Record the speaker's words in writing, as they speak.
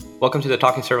Welcome to the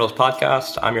Talking Serverless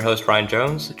podcast. I'm your host, Ryan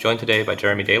Jones, joined today by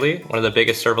Jeremy Daly, one of the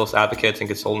biggest serverless advocates and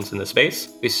consultants in the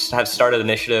space. We have started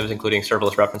initiatives including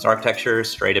serverless reference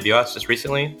architectures for AWS just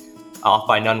recently, Off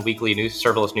by None weekly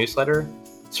serverless newsletter,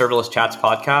 serverless chats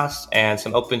podcast, and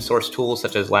some open source tools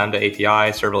such as Lambda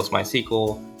API, serverless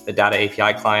MySQL, the Data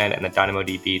API client, and the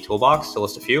DynamoDB toolbox, to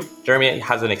list a few. Jeremy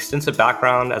has an extensive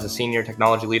background as a senior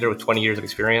technology leader with 20 years of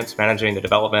experience managing the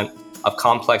development of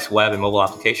complex web and mobile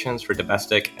applications for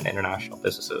domestic and international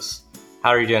businesses. How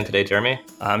are you doing today, Jeremy?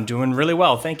 I'm doing really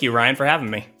well. Thank you, Ryan, for having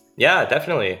me. Yeah,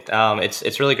 definitely.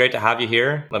 It's really great to have you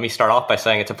here. Let me start off by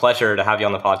saying it's a pleasure to have you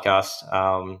on the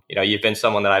podcast. You've been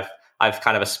someone that I've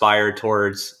kind of aspired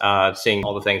towards seeing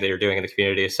all the things that you're doing in the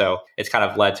community. So it's kind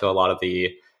of led to a lot of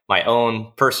my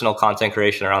own personal content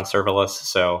creation around serverless.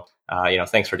 So,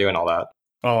 thanks for doing all that.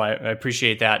 Oh, I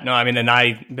appreciate that. No, I mean, and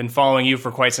I've been following you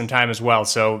for quite some time as well.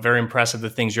 So very impressive the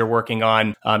things you're working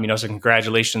on. So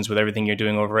congratulations with everything you're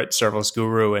doing over at Serverless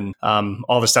Guru and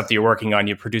all the stuff that you're working on.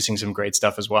 You're producing some great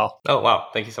stuff as well. Oh, wow.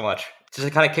 Thank you so much. Just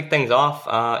to kind of kick things off,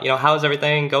 how is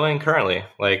everything going currently?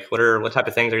 Like, what type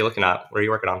of things are you looking at? What are you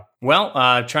working on?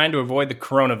 Well, trying to avoid the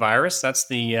coronavirus. That's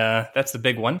the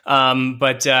big one.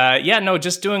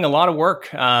 Just doing a lot of work.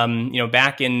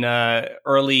 Back in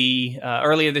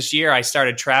earlier this year, I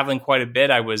started traveling quite a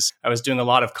bit. I was doing a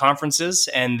lot of conferences,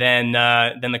 and then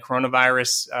the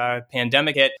coronavirus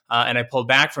pandemic hit, and I pulled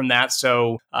back from that.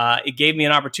 So it gave me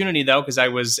an opportunity, though, because I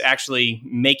was actually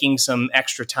making some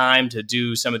extra time to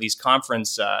do some of these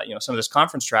some of this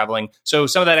conference traveling. So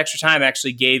some of that extra time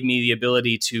actually gave me the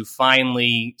ability to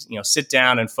finally, sit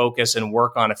down and focus and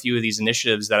work on a few of these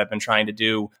initiatives that I've been trying to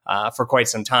do for quite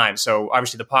some time. So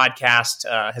obviously the podcast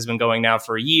has been going now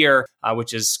for a year,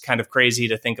 which is kind of crazy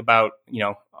to think about,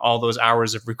 all those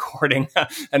hours of recording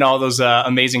and all those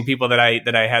amazing people that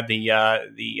I had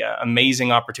the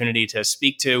amazing opportunity to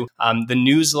speak to. The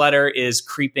newsletter is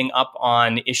creeping up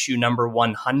on issue number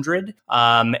 100,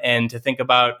 and to think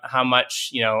about how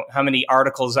many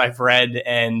articles I've read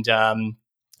and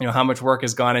how much work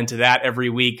has gone into that every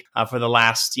week for the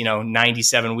last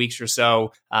 97 weeks or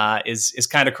so is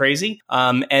kind of crazy.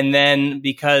 And then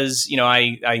because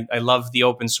I love the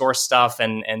open source stuff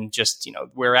and just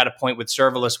we're at a point with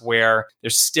serverless where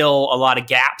there's still a lot of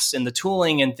gaps in the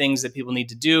tooling and things that people need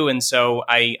to do, and so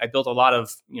I built a lot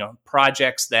of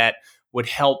projects that would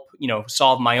help,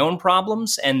 solve my own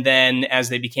problems. And then as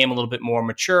they became a little bit more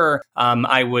mature,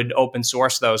 I would open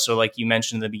source those. So like you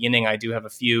mentioned in the beginning, I do have a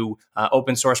few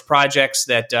open source projects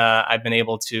that I've been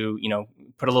able to,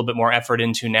 put a little bit more effort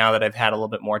into now that I've had a little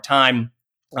bit more time.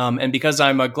 And because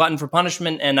I'm a glutton for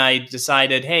punishment and I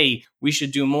decided, hey, we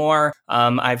should do more.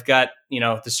 I've got,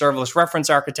 the serverless reference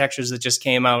architectures that just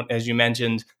came out, as you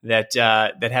mentioned, that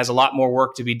has a lot more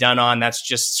work to be done on. That's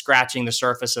just scratching the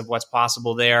surface of what's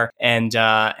possible there. And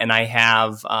I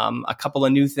have a couple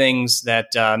of new things that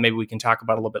maybe we can talk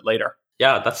about a little bit later.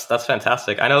 Yeah, that's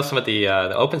fantastic. I know some of the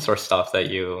open source stuff that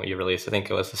you released. I think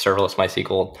it was the serverless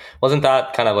MySQL. Wasn't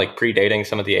that kind of like predating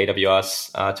some of the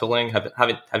AWS tooling?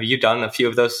 Have you done a few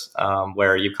of those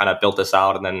where you kind of built this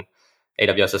out and then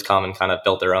AWS has come and kind of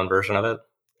built their own version of it?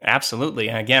 Absolutely.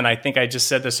 And again, I think I just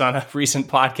said this on a recent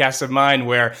podcast of mine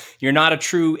where you're not a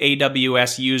true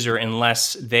AWS user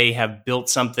unless they have built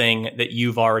something that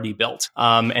you've already built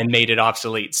and made it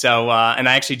obsolete. So, and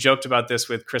I actually joked about this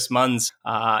with Chris Munns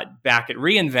back at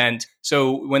reInvent.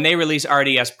 So when they release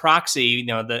RDS Proxy,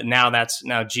 that's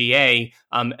now GA,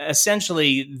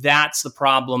 essentially that's the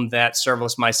problem that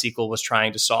Serverless MySQL was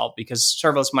trying to solve, because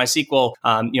Serverless MySQL,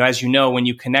 as you know, when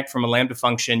you connect from a Lambda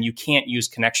function, you can't use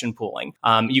connection pooling.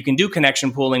 You can do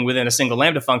connection pooling within a single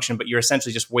Lambda function, but you're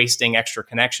essentially just wasting extra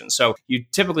connections. So you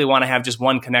typically want to have just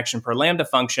one connection per Lambda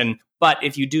function. But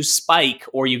if you do spike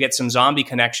or you get some zombie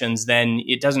connections, then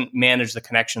it doesn't manage the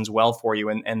connections well for you,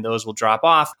 and those will drop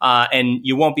off. And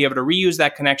you won't be able to reuse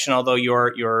that connection, although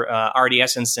your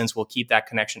RDS instance will keep that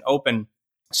connection open.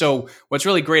 So what's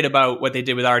really great about what they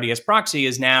did with RDS Proxy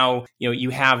is now,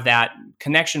 you have that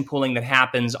connection pooling that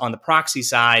happens on the proxy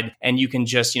side, and you can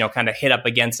just, kind of hit up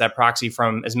against that proxy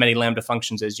from as many Lambda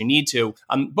functions as you need to.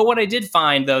 But what I did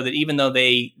find, though, that even though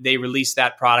they released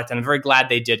that product, and I'm very glad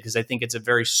they did, because I think it's a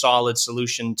very solid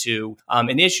solution to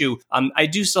an issue, I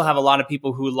do still have a lot of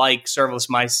people who like Serverless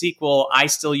MySQL. I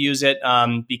still use it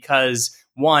because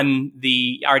one,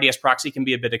 the RDS proxy can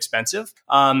be a bit expensive,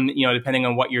 depending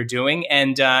on what you're doing,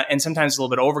 and sometimes a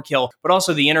little bit overkill. But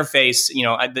also the interface,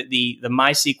 the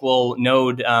MySQL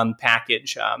node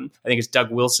package. I think it's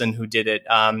Doug Wilson who did it.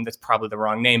 That's probably the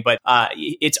wrong name, but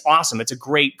it's awesome. It's a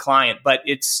great client, but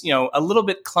it's a little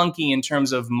bit clunky in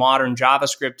terms of modern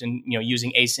JavaScript and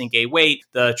using async await.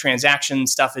 The transaction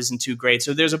stuff isn't too great.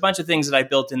 So there's a bunch of things that I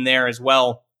built in there as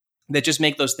well that just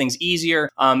make those things easier,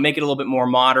 make it a little bit more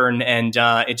modern, and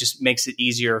it just makes it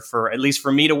easier at least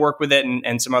for me to work with it,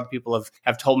 and some other people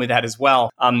have told me that as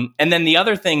well. And then the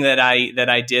other thing that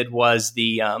I did was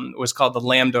was called the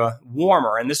Lambda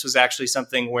Warmer, and this was actually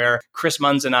something where Chris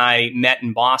Munns and I met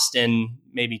in Boston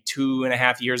maybe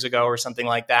 2.5 years ago or something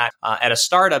like that at a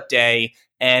startup day.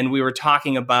 And we were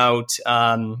talking about,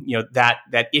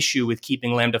 that issue with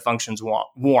keeping Lambda functions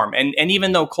warm. And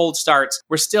even though cold starts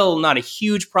were still not a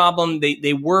huge problem,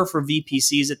 they were for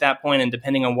VPCs at that point. And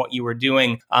depending on what you were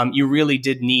doing, you really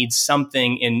did need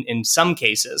something in some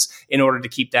cases in order to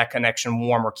keep that connection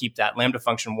warm or keep that Lambda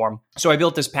function warm. So I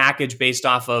built this package based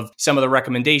off of some of the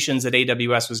recommendations that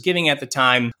AWS was giving at the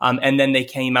time. And then they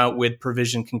came out with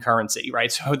provision concurrency,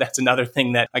 right? So that's another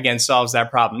thing that, again, solves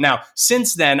that problem. Now,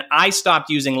 since then, I stopped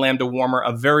using Lambda Warmer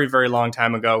a very, very long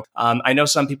time ago. I know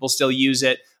some people still use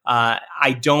it.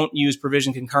 I don't use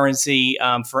provision concurrency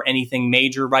for anything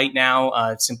major right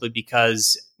now, simply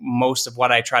because most of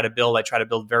what I try to build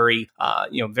very,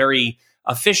 very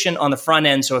efficient on the front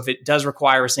end. So if it does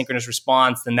require asynchronous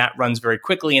response, then that runs very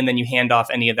quickly, and then you hand off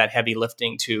any of that heavy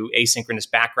lifting to asynchronous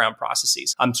background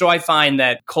processes. So I find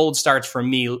that cold starts for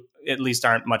me at least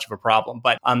aren't much of a problem.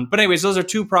 But anyways, those are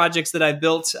two projects that I've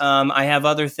built. I have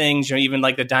other things, even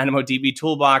like the DynamoDB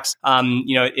toolbox.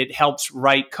 It helps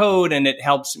write code, and it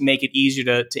helps make it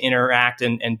easier to interact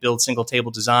and build single table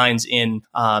designs in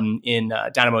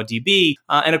DynamoDB.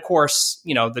 And of course,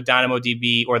 the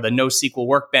DynamoDB or the NoSQL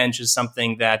Workbench is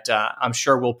something that I'm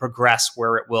sure will progress,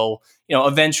 where it will,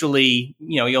 eventually,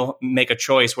 you'll make a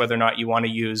choice whether or not you want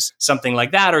to use something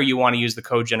like that or you want to use the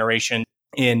code generation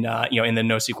in the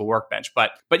NoSQL Workbench.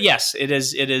 But yes,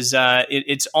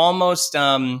 it's almost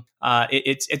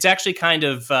it's actually kind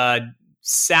of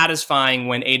satisfying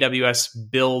when AWS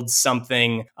builds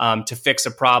something to fix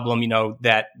a problem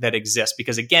that exists,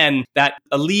 because again, that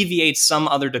alleviates some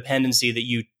other dependency that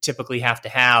you typically have to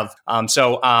have.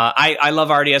 So I love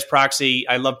RDS proxy.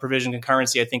 I love provision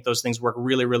concurrency. I think those things work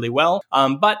really, really well.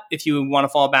 But if you want to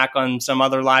fall back on some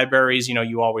other libraries,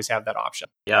 you always have that option.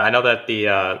 Yeah, I know that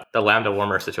the Lambda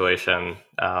Warmer situation,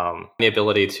 the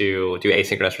ability to do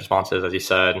asynchronous responses, as you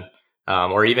said,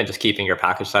 or even just keeping your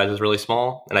package sizes really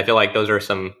small. And I feel like those are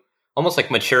some almost like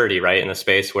maturity, right, in the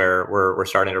space where we're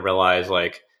starting to realize,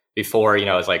 like, before,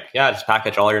 it's like, yeah, just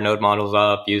package all your node modules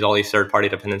up, use all these third-party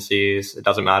dependencies. It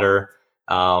doesn't matter.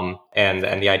 And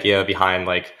the idea behind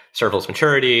like serverless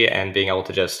maturity and being able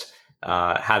to just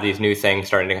have these new things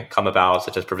starting to come about,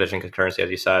 such as provision concurrency,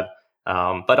 as you said.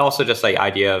 But also just like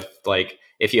idea of like,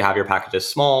 if you have your packages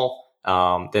small,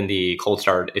 then the cold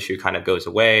start issue kind of goes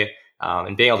away.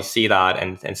 And being able to see that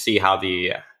and see how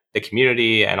the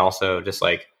community and also just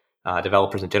like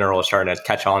developers in general are starting to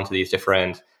catch on to these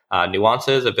different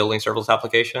nuances of building serverless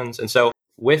applications. And so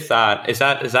with that, is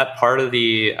that part of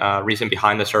the reason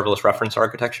behind the serverless reference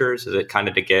architectures? Is it kind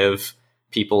of to give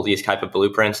people these type of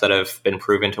blueprints that have been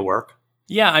proven to work?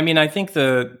 Yeah, I mean,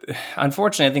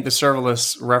 unfortunately, I think the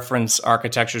serverless reference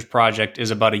architectures project is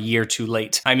about a year too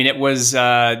late. I mean, it was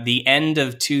the end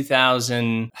of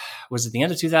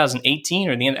 2018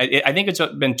 or the end? I think it's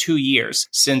been 2 years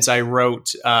since I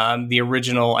wrote I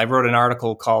wrote an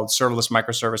article called Serverless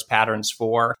Microservice Patterns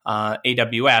for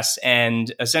AWS.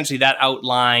 And essentially that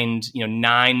outlined,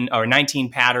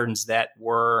 19 patterns that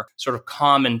were sort of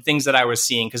common things that I was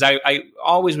seeing. Because I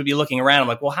always would be looking around. I'm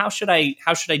like, well, how should I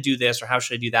do this, or how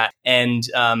should I do that? And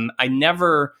I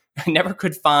never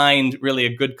could find really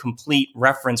a good complete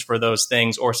reference for those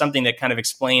things, or something that kind of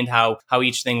explained how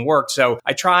each thing worked. So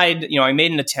I tried, I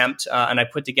made an attempt and I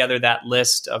put together that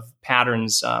list of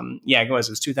patterns. It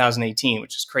was 2018,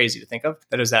 which is crazy to think of.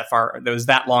 That was that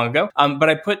long ago. But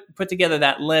I put together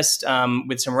that list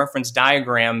with some reference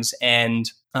diagrams,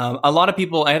 and a lot of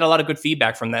people, I had a lot of good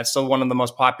feedback from that. So one of the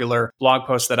most popular blog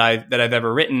posts that I've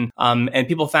ever written. And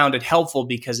people found it helpful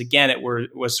because, again, it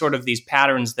was sort of these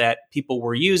patterns that people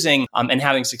were using and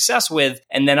having success with.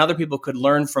 And then other people could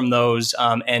learn from those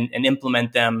and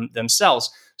implement them themselves.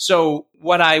 So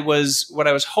what I was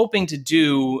hoping to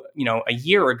do, a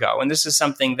year ago, and this is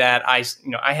something that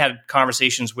I had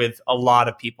conversations with a lot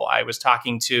of people. I was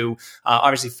talking to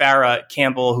obviously Farah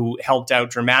Campbell, who helped out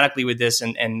dramatically with this,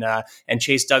 and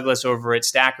Chase Douglas over at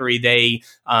Stackery.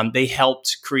 They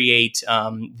helped create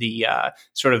the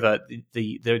sort of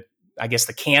the I guess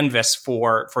the canvas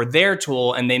for their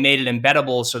tool, and they made it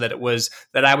embeddable so that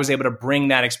I was able to bring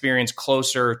that experience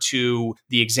closer to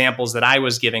the examples that I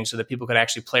was giving, so that people could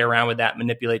actually play around with that,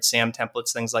 manipulate SAM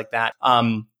templates, things like that.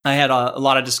 I had a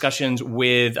lot of discussions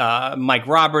with Mike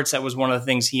Roberts. That was one of the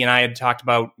things he and I had talked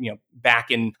about,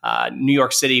 back in New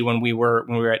York City when we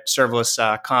were at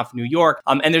Serverless Conf New York.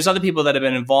 And there's other people that have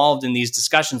been involved in these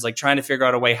discussions, like trying to figure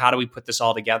out a way, how do we put this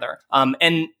all together?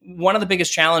 And one of the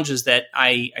biggest challenges that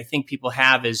I think people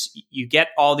have is you get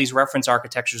all these reference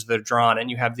architectures that are drawn,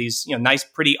 and you have these nice,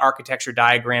 pretty architecture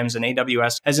diagrams. And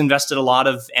AWS has invested a lot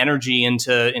of energy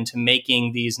into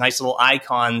making these nice little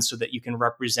icons so that you can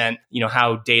represent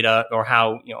how data or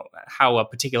how a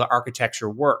particular architecture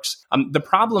works. The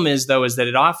problem is that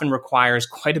it often requires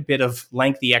quite a bit of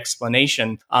lengthy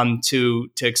explanation to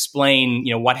explain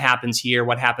what happens here,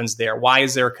 what happens there, why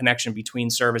is there a connection between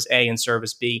service A and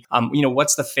service B,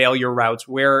 what's the failure routes,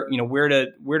 where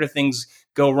do things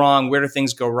go wrong, where do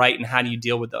things go right, and how do you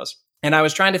deal with those? And I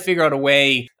was trying to figure out a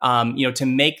way, to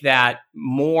make that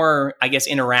more, I guess,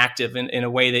 interactive in a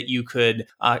way that you could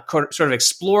sort of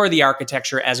explore the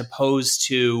architecture as opposed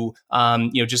to,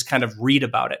 just kind of read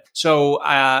about it. So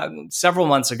several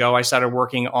months ago, I started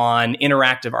working on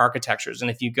interactive architectures.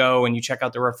 And if you go and you check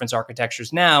out the reference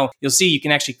architectures now, you'll see you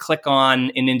can actually click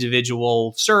on an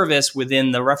individual service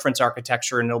within the reference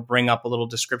architecture, and it'll bring up a little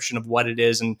description of what it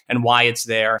is and why it's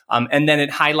there. And then it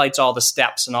highlights all the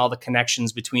steps and all the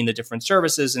connections between the different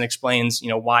services and explains,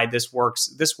 why this works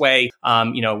this way,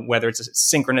 whether it's a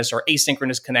synchronous or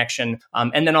asynchronous connection.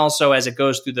 And then also, as it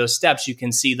goes through those steps, you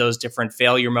can see those different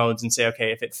failure modes and say,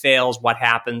 okay, if it fails, what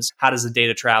happens? How does the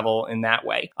data travel in that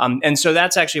way? And so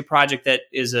that's actually a project that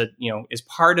is is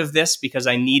part of this, because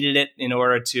I needed it in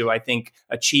order to, I think,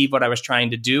 achieve what I was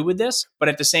trying to do with this. But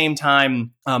at the same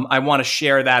time, I want to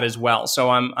share that as well. So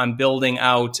I'm building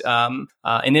out an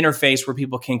interface where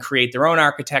people can create their own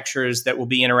architectures that will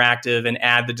be interactive and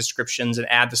add the descriptions and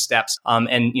add the steps.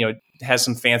 And has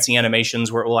some fancy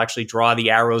animations where it will actually draw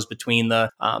the arrows between the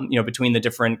between the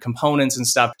different components and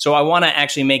stuff. So I want to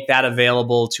actually make that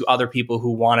available to other people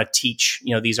who want to teach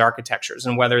these architectures,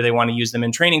 and whether they want to use them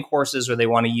in training courses or they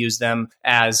want to use them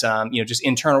as just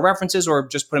internal references or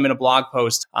just put them in a blog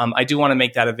post. I do want to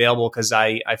make that available because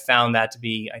I found that to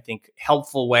be, I think,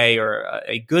 helpful way or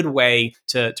a good way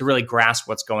to really grasp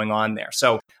what's going on there.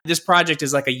 So this project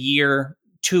is like a year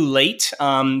too late.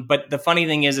 But the funny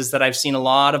thing is that I've seen a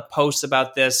lot of posts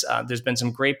about this. There's been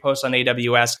some great posts on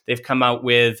AWS. They've come out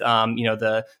with,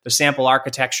 the sample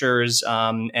architectures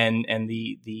and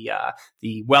the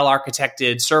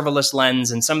well-architected serverless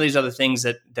lens and some of these other things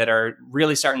that are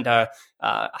really starting to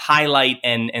highlight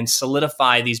and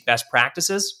solidify these best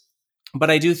practices. But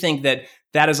I do think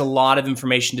that is a lot of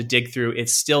information to dig through.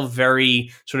 It's still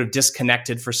very sort of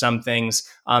disconnected for some things.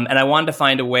 And I wanted to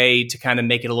find a way to kind of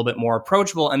make it a little bit more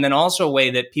approachable, and then also a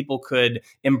way that people could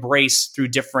embrace through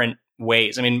different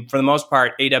ways. I mean, for the most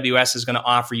part, AWS is going to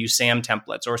offer you SAM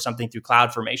templates or something through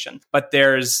CloudFormation. But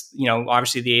there's,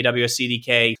 obviously the AWS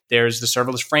CDK, there's the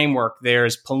serverless framework,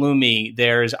 there's Pulumi,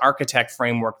 there's Architect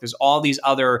framework, there's all these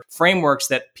other frameworks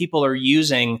that people are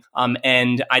using.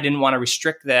 And I didn't want to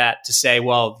restrict that to say,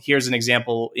 well, here's an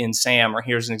example in SAM or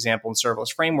here's an example in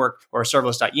serverless framework or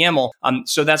serverless.yaml.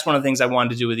 So that's one of the things I wanted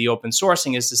to do with the open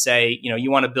sourcing is to say, you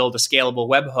want to build a scalable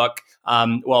webhook.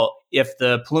 Well, if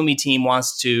the Pulumi team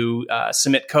wants to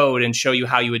submit code and show you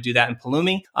how you would do that in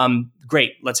Pulumi,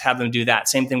 great, let's have them do that.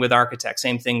 Same thing with Architect,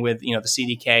 same thing with the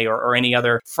CDK or any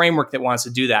other framework that wants to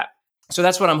do that. So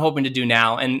that's what I'm hoping to do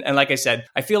now. And like I said,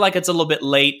 I feel like it's a little bit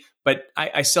late, but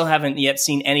I still haven't yet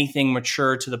seen anything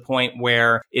mature to the point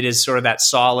where it is sort of that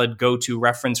solid go-to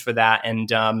reference for that.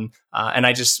 And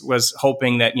I just was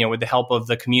hoping that, with the help of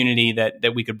the community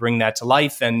that we could bring that to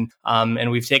life. And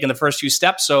we've taken the first few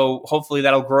steps. So hopefully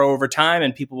that'll grow over time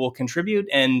and people will contribute.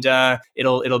 And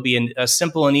it'll be a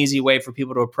simple and easy way for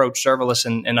people to approach serverless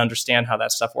and understand how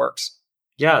that stuff works.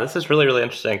 Yeah, this is really, really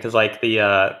interesting because like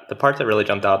the part that really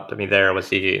jumped out to me there was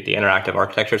the interactive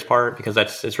architectures part, because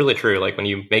it's really true. Like when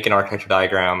you make an architecture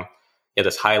diagram, you have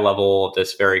this high level,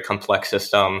 this very complex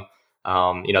system.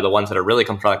 The ones that are really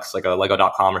complex, like a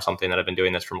Lego.com or something that have been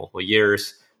doing this for multiple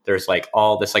years. There's like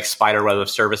all this like spider web of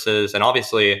services, and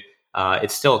obviously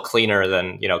it's still cleaner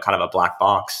than kind of a black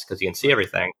box because you can see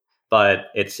everything. But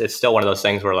it's still one of those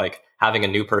things where like having a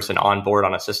new person on board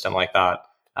on a system like that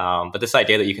But this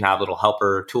idea that you can have little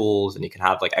helper tools and you can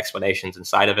have like explanations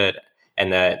inside of it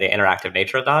and the interactive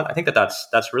nature of that, I think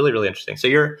that's really, really interesting. So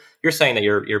you're saying that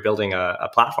you're building a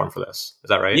platform for this. Is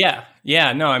that right?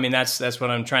 Yeah. No, I mean that's what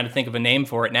I'm trying to think of a name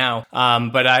for it now.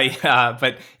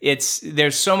 But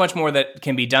there's so much more that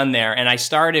can be done there. And I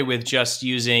started with just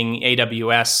using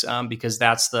AWS because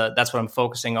that's what I'm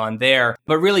focusing on there.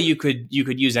 But really, you could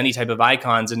use any type of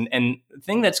icons. And the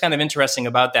thing that's kind of interesting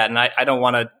about that, and I don't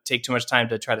want to take too much time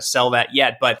to try to sell that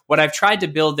yet, but what I've tried to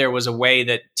build there was a way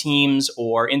that teams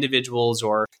or individuals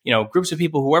or groups of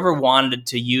people, whoever wanted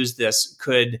to use this,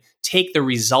 could take the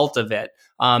result of it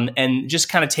and just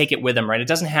kind of take it with them, right? It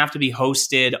doesn't have to be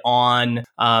hosted on,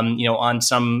 on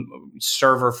some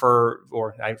server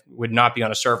or I would not be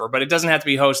on a server, but it doesn't have to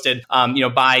be hosted,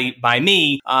 by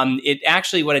me. It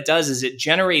actually, what it does is it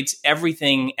generates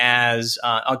everything as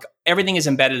everything is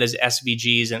embedded as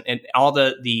SVGs and all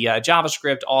the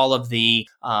JavaScript, all of the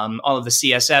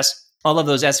CSS. All of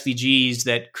those SVGs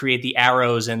that create the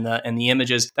arrows and the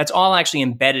images, that's all actually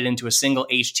embedded into a single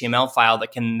HTML file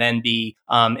that can then be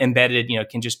embedded,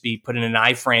 can just be put in an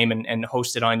iframe and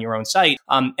hosted on your own site.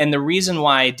 And the reason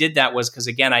why I did that was because,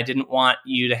 again, I didn't want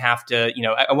you to have to,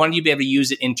 I wanted you to be able to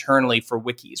use it internally for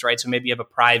wikis, right? So maybe you have a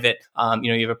private,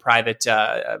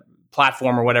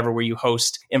 platform or whatever where you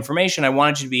host information. I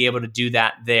wanted you to be able to do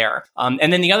that there.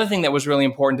 And then the other thing that was really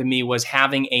important to me was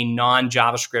having a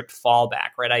non-JavaScript fallback,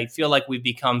 right? I feel like we've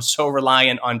become so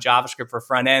reliant on JavaScript for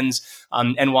front ends.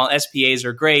 And while SPAs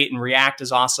are great and React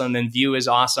is awesome and Vue is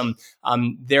awesome,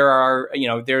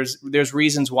 there's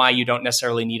reasons why you don't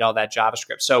necessarily need all that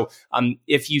JavaScript. So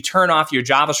if you turn off your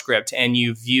JavaScript and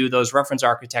you view those reference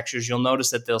architectures, you'll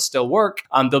notice that they'll still work.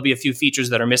 There'll be a few features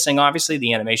that are missing. Obviously,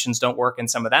 the animations don't work and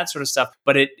some of that sort of stuff,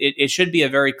 but it should be a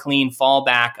very clean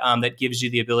fallback that gives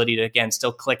you the ability to, again,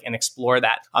 still click and explore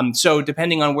that. So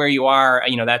depending on where you are,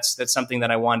 that's something that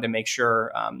I wanted to make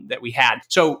sure that we had.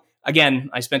 So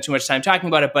again, I spent too much time talking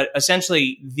about it, but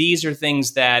essentially these are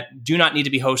things that do not need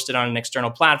to be hosted on an external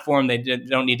platform. They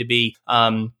don't need to be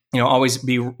always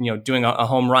be, doing a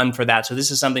home run for that. So this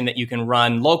is something that you can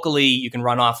run locally, you can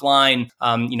run offline,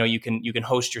 you can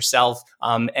host yourself.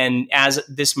 And as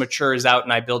this matures out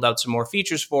and I build out some more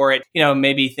features for it,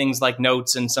 maybe things like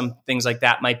notes and some things like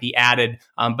that might be added.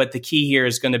 But the key here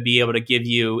is going to be able to give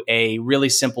you a really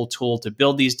simple tool to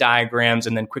build these diagrams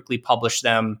and then quickly publish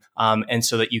them. And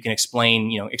so that you can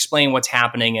explain what's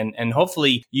happening and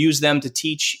hopefully use them to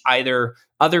teach either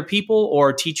other people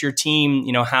or teach your team,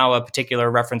 how a particular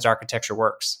reference architecture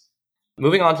works.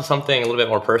 Moving on to something a little bit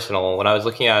more personal, when I was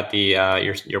looking at the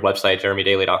your website,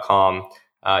 jeremydaily.com,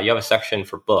 you have a section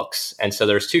for books. And so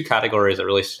there's two categories that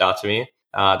really stood out to me.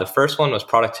 The first one was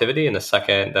productivity and the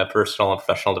second, the personal and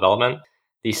professional development.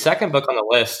 The second book on the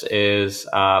list is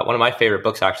one of my favorite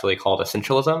books, actually, called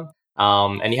Essentialism.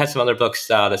 And you had some other books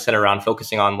that center around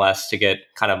focusing on less to get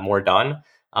kind of more done.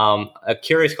 A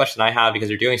curious question I have, because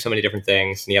you're doing so many different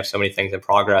things and you have so many things in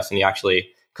progress and you actually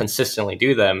consistently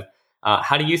do them.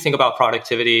 How do you think about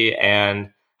productivity and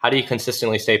how do you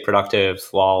consistently stay productive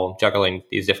while juggling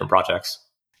these different projects?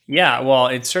 Yeah, well,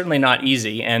 it's certainly not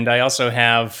easy. And I also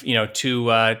have,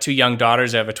 two young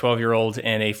daughters. I have a 12-year-old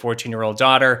and a 14-year-old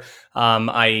daughter.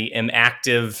 I am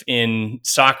active in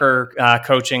soccer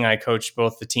coaching. I coached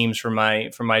both the teams for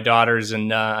my daughters,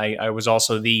 and I was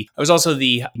also the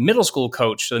middle school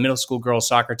coach, so the middle school girls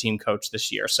soccer team coach this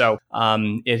year. So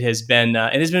it has been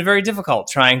very difficult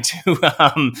trying to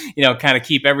kind of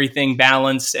keep everything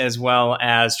balanced as well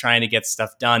as trying to get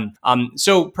stuff done.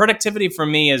 So productivity for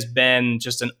me has been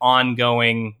just an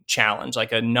ongoing challenge,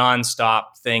 like a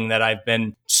nonstop thing that I've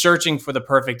been searching for the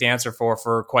perfect answer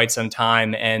for quite some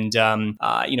time. And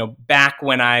back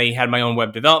when I had my own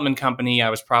web development company,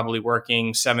 I was probably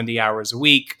working 70 hours a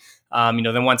week.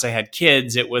 Then once I had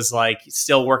kids, it was like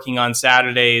still working on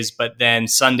Saturdays, but then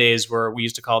Sundays we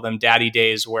used to call them daddy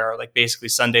days, where like basically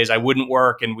Sundays I wouldn't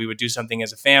work and we would do something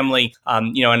as a family.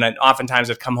 And then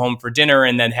oftentimes I'd come home for dinner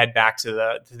and then head back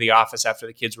to the office after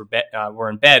the kids were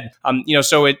in bed.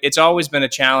 So it's always been a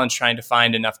challenge trying to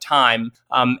find enough time.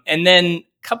 And then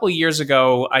a couple of years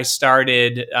ago, I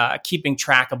started keeping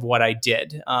track of what I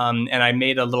did. And I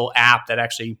made a little app that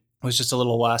actually was just a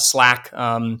little Slack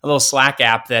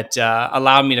app that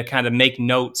allowed me to kind of make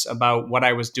notes about what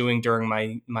I was doing during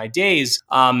my days.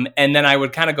 And then I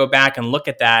would kind of go back and look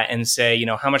at that and say,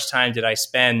 how much time did I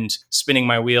spend spinning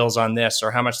my wheels on this,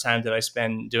 or how much time did I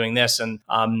spend doing this? And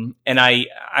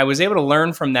I was able to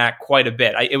learn from that quite a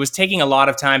bit. It was taking a lot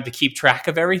of time to keep track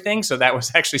of everything, so that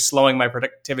was actually slowing my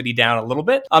productivity down a little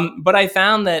bit. But I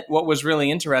found that what was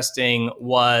really interesting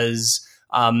was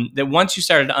that once you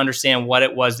started to understand what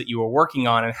it was that you were working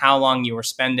on and how long you were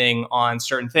spending on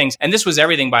certain things, and this was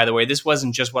everything, by the way, this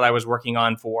wasn't just what I was working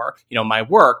on for, my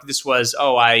work. This was,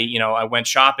 I went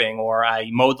shopping or I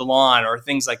mowed the lawn or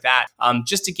things like that,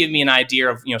 just to give me an idea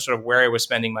of, sort of where I was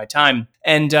spending my time.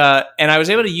 And I was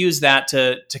able to use that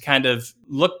to kind of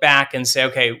look back and say,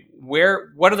 okay,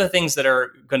 what are the things that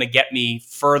are going to get me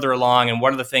further along, and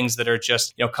what are the things that are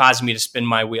just causing me to spin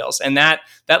my wheels? And that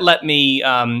let me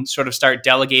sort of start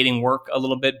delegating work a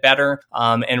little bit better,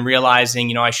 and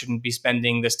realizing I shouldn't be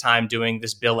spending this time doing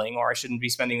this billing, or I shouldn't be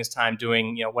spending this time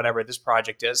doing whatever this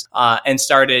project is, and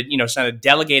started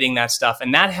delegating that stuff,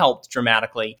 and that helped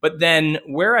dramatically. But then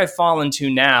where I've fallen to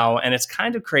now, and it's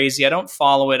kind of crazy, I don't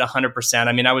follow it 100%.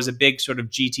 I mean, I was a big sort of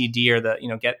GTD, or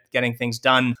the getting things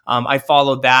done. I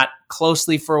followed that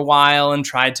closely for a while and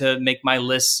tried to make my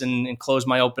lists and close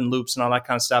my open loops and all that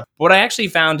kind of stuff. But what I actually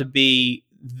found to be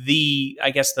the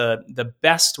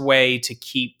best way to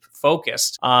keep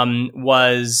focused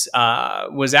was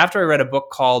after I read a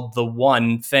book called The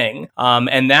One Thing,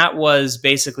 and that was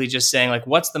basically just saying, like,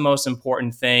 what's the most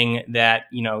important thing that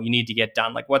you need to get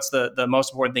done? Like, what's the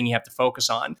most important thing you have to focus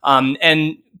on?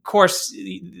 And of course,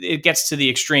 it gets to the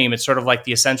extreme. It's sort of like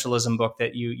the Essentialism book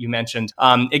that you mentioned.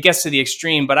 It gets to the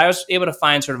extreme, but I was able to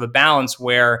find sort of a balance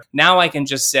where now I can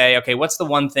just say, okay, what's the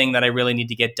one thing that I really need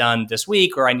to get dknow this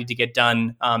week, or I need to get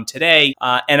done today?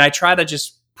 And I try to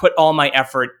just put all my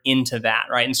effort into that,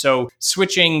 right? And so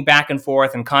switching back and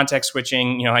forth and context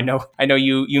switching, I know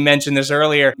you mentioned this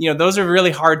earlier, those are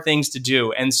really hard things to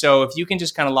do. And so if you can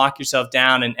just kind of lock yourself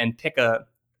down and pick a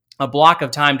block of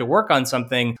time to work on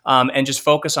something, and just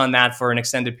focus on that for an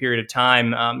extended period of time,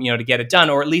 to get it done,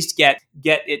 or at least get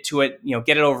it to it,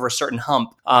 get it over a certain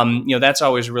hump. That's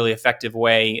always a really effective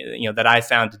way, that I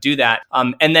found to do that.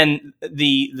 And then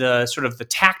the sort of the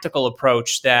tactical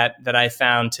approach that I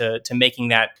found to making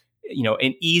that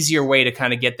an easier way to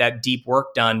kind of get that deep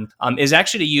work done, is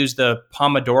actually to use the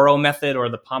Pomodoro method, or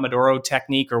the Pomodoro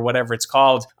technique, or whatever it's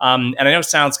called. And I know it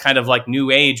sounds kind of like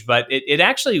new age, but it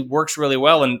actually works really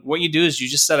well. And what you do is you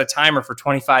just set a timer for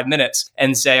 25 minutes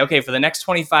and say, okay, for the next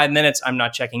 25 minutes, I'm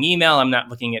not checking email. I'm not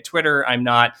looking at Twitter. I'm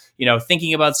not,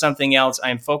 thinking about something else.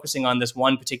 I'm focusing on this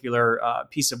one particular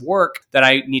piece of work that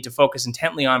I need to focus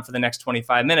intently on for the next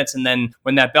 25 minutes. And then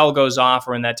when that bell goes off,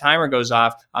 or when that timer goes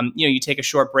off, you take a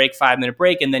short break, 5-minute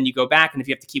break, and then you go back. And if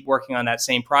you have to keep working on that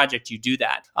same project, you do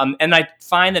that. And I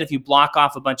find that if you block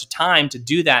off a bunch of time to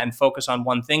do that and focus on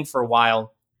one thing for a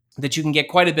while, that you can get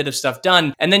quite a bit of stuff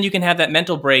done. And then you can have that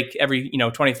mental break every,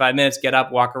 25 minutes, get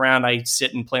up, walk around. I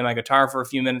sit and play my guitar for a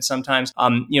few minutes sometimes,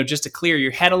 just to clear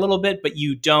your head a little bit, but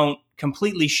you don't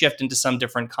completely shift into some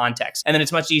different context. And then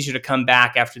it's much easier to come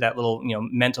back after that little,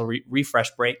 mental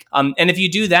refresh break. And if you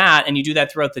do that, and you do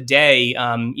that throughout the day,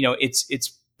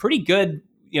 it's pretty good.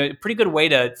 Pretty good way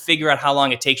to figure out how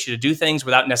long it takes you to do things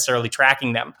without necessarily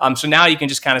tracking them. So now you can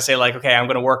just kind of say, like, okay, I'm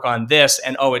going to work on this,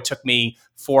 and it took me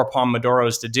 4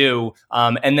 Pomodoros to do.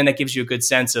 And then it gives you a good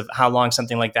sense of how long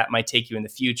something like that might take you in the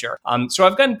future. So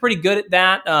I've gotten pretty good at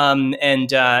that. And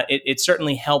it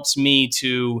certainly helps me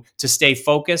to stay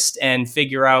focused and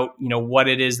figure out, what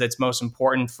it is that's most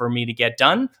important for me to get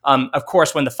done. Of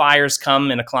course, when the fires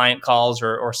come and a client calls,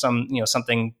 or some,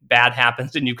 something bad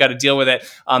happens and you've got to deal with it,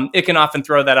 it can often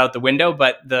throw that out the window.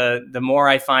 But the more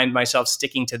I find myself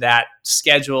sticking to that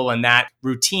schedule and that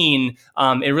routine,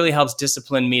 it really helps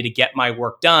discipline me to get my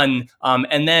work done.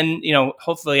 And then,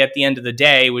 hopefully at the end of the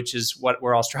day, which is what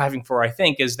we're all striving for, I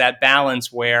think, is that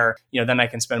balance where, then I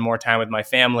can spend more time with my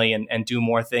family and do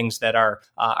more things that are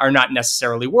not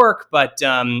necessarily work, but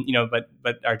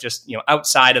are just,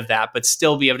 outside of that, but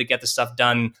still be able to get the stuff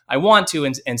done I want to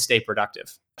and stay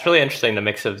productive. It's really interesting, the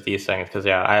mix of these things, because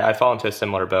I fall into a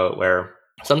similar boat where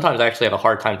sometimes I actually have a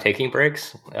hard time taking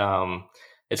breaks.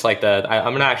 It's like I'm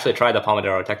going to actually try the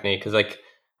Pomodoro technique, because like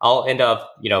I'll end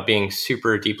up, being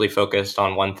super deeply focused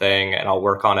on one thing, and I'll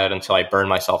work on it until I burn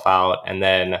myself out. And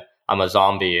then I'm a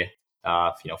zombie,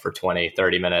 for 20,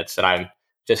 30 minutes, and I'm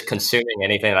just consuming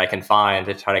anything that I can find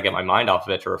to try to get my mind off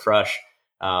of it to refresh.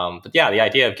 But yeah, the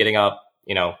idea of getting up,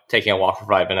 taking a walk for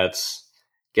 5 minutes,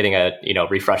 getting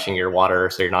refreshing your water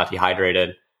so you're not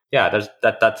dehydrated. Yeah,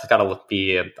 that's got to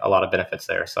be a lot of benefits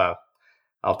there. So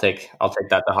I'll take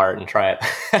that to heart and try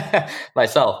it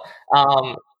myself.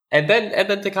 And then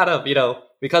to kind of,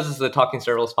 because this is the Talking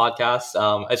Serverless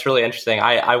podcast, it's really interesting.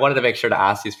 I wanted to make sure to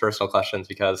ask these personal questions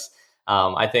because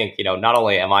I think, not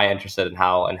only am I interested in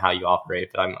how you operate,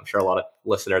 but I'm sure a lot of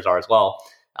listeners are as well.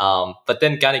 But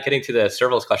then kind of getting to the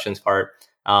serverless questions part,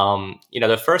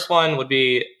 the first one would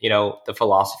be, the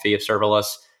philosophy of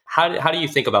serverless. How do you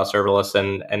think about serverless,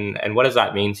 and what does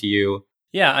that mean to you?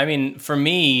 Yeah, I mean, for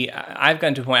me, I've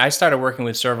gotten to a point. I started working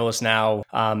with serverless now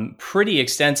pretty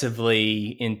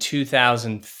extensively in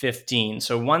 2015.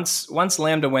 So once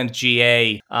Lambda went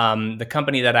GA, the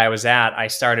company that I was at, I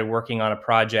started working on a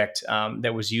project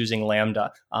that was using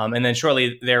Lambda, and then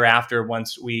shortly thereafter,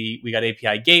 once we got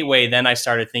API Gateway, then I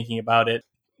started thinking about it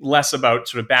less about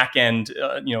sort of back end,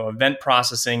 event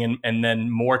processing, and then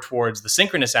more towards the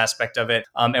synchronous aspect of it,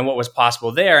 and what was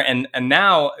possible there. And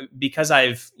now, because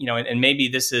I've, and maybe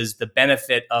this is the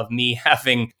benefit of me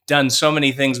having done so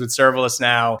many things with serverless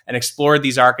now and explored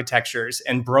these architectures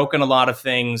and broken a lot of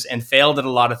things and failed at a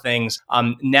lot of things.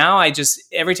 Now I just,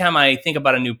 every time I think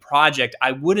about a new project,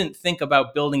 I wouldn't think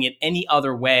about building it any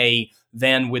other way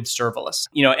than with serverless.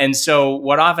 And so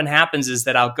what often happens is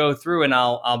that I'll go through and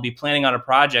I'll be planning on a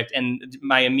project, and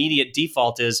my immediate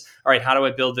default is, all right, how do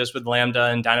I build this with Lambda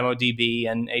and DynamoDB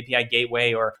and API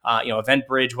Gateway or Event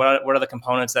Bridge? What are the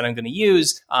components that I'm going to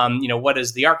use? What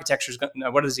is the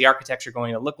architecture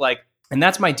going to look like? And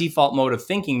that's my default mode of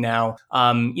thinking now.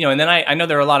 And then I know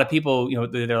there are a lot of people,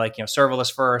 they're like,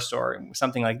 serverless first or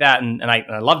something like that. And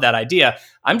I love that idea.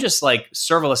 I'm just like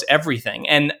serverless everything.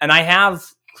 And I have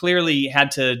clearly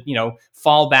had to,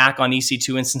 fall back on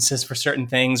EC2 instances for certain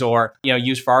things, or,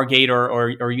 use Fargate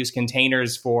or use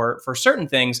containers for certain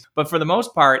things. But for the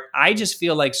most part, I just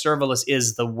feel like serverless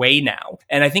is the way now.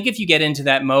 And I think if you get into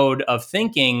that mode of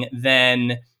thinking,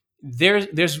 then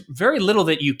there's very little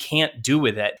that you can't do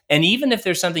with it. And even if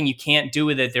there's something you can't do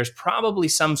with it, there's probably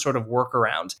some sort of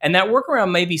workaround. And that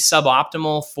workaround may be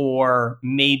suboptimal for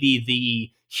maybe the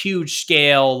huge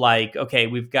scale, like, okay,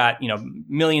 we've got,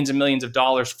 millions and millions of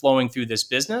dollars flowing through this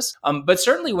business. But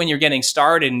certainly when you're getting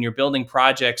started and you're building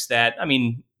projects that,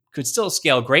 could still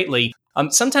scale greatly,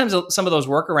 sometimes some of those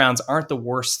workarounds aren't the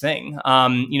worst thing,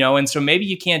 and so maybe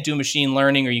you can't do machine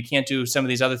learning or you can't do some of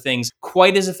these other things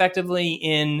quite as effectively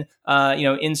in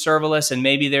serverless, and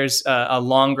maybe there's a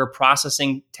longer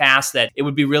processing task that it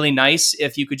would be really nice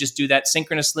if you could just do that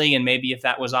synchronously, and maybe if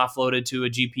that was offloaded to a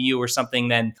GPU or something,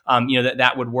 then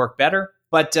that would work better.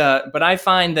 But I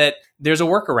find that there's a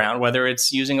workaround, whether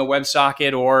it's using a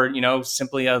WebSocket or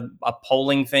simply a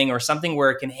polling thing or something where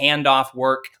it can hand off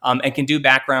work and can do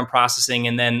background processing,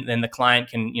 and then the client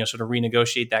can sort of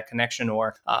renegotiate that connection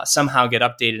or somehow get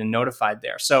updated and notified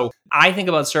there. So I think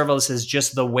about serverless as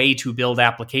just the way to build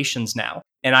applications now.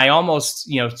 And I almost,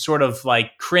 sort of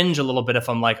like cringe a little bit if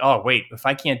I'm like, oh, wait, if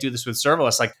I can't do this with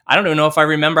serverless, like, I don't even know if I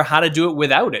remember how to do it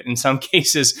without it in some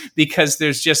cases, because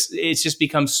it's just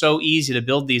become so easy to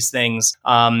build these things.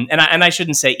 And I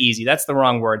shouldn't say easy. That's the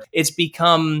wrong word. It's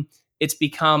become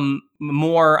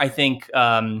more, I think,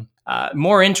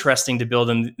 more interesting to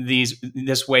build in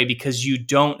this way, because you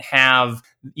don't have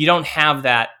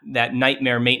that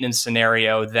nightmare maintenance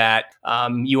scenario that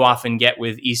you often get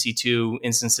with EC2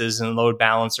 instances and load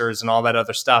balancers and all that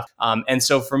other stuff. And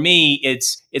so for me,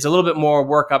 it's a little bit more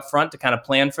work up front to kind of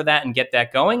plan for that and get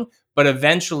that going. But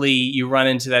eventually you run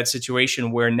into that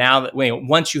situation where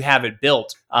once you have it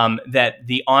built, that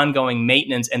the ongoing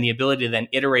maintenance and the ability to then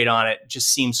iterate on it just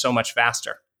seems so much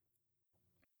faster.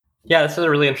 Yeah, this is a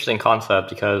really interesting concept,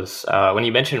 because when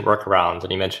you mentioned workarounds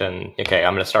and you mentioned, okay,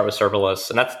 I'm going to start with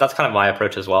serverless, and that's kind of my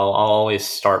approach as well. I'll always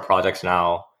start projects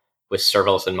now with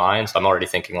serverless in mind. So I'm already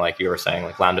thinking, like you were saying,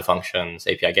 like Lambda functions,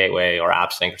 API Gateway, or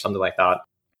AppSync or something like that.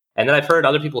 And then I've heard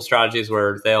other people's strategies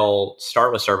where they'll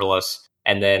start with serverless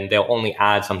and then they'll only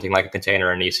add something like a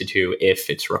container in EC2 if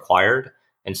it's required.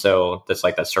 And so that's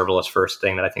like that serverless first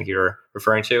thing that I think you're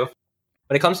referring to.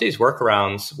 When it comes to these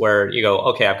workarounds where you go,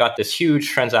 okay, I've got this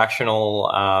huge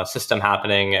transactional system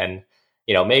happening, and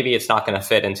maybe it's not going to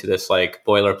fit into this like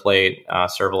boilerplate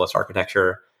serverless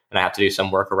architecture, and I have to do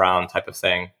some workaround type of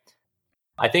thing.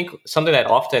 I think something that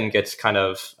often gets kind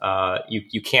of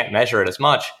you can't measure it as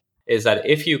much is that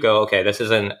if you go, okay, this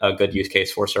isn't a good use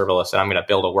case for serverless, and I'm going to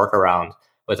build a workaround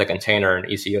with a container and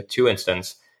EC2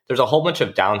 instance, there's a whole bunch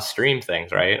of downstream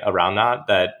things right around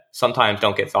that sometimes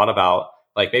don't get thought about.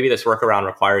 Like maybe this workaround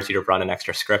requires you to run an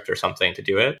extra script or something to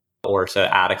do it, or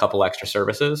to add a couple extra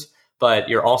services, but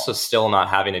you're also still not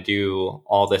having to do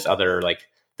all this other, like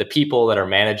the people that are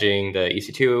managing the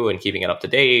EC2 and keeping it up to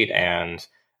date and,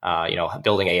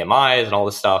 building AMIs and all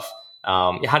this stuff.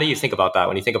 How do you think about that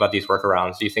when you think about these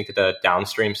workarounds? Do you think that the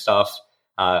downstream stuff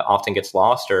often gets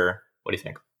lost, or what do you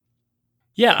think?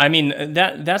 Yeah, I mean,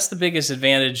 that's the biggest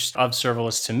advantage of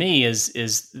serverless to me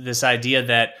is this idea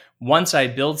that once I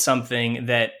build something,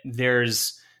 that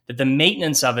the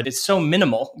maintenance of it is so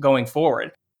minimal going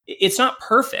forward. it's not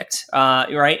perfect,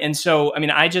 right? And so, I mean,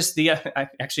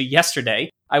 actually yesterday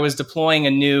I was deploying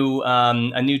a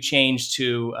new change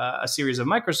to a series of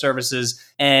microservices,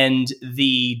 and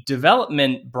the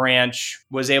development branch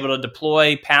was able to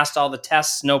deploy, passed all the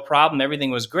tests, no problem,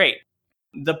 everything was great.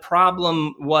 The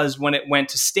problem was when it went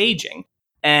to staging,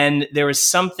 and there was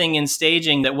something in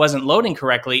staging that wasn't loading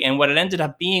correctly, and what it ended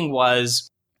up being was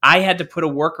I had to put a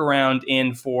workaround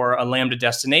in for a Lambda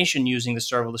destination using the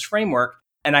serverless framework.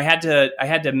 And I had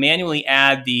to manually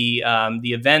add the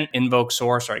event invoke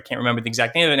source, or I can't remember the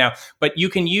exact name of it now. But you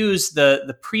can use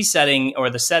the presetting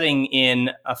or the setting in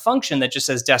a function that just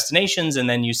says destinations, and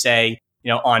then you say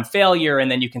on failure, and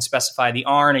then you can specify the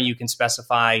ARN, or you can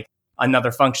specify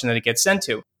another function that it gets sent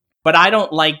to. But I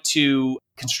don't like to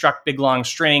construct big long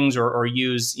strings or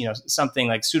use something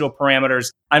like pseudo parameters.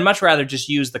 I'd much rather just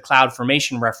use the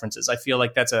CloudFormation references. I feel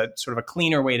like that's a sort of a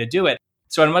cleaner way to do it.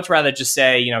 So I'd much rather just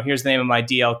say, here's the name of my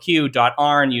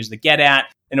DLQ.ARN, use the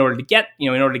get@, in order to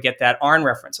get that ARN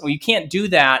reference. Well, you can't do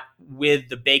that with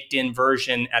the baked in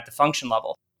version at the function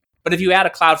level. But if you add a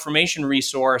CloudFormation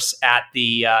resource at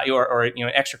the or an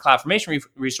extra CloudFormation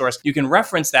resource, you can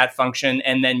reference that function,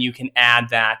 and then you can add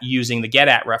that using the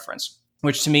get@, reference,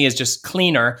 which to me is just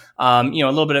cleaner. A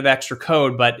little bit of extra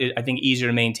code, but I think easier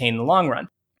to maintain in the long run.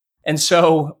 And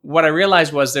so what I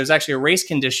realized was there's actually a race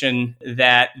condition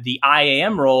that the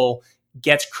IAM role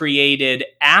gets created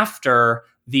after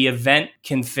the event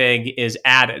config is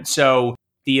added. So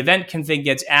the event config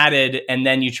gets added, and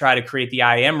then you try to create the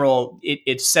IAM role.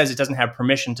 It says it doesn't have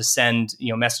permission to send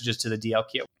messages to the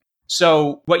DLQ.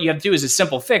 So what you have to do is a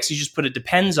simple fix. You just put it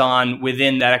depends on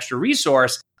within that extra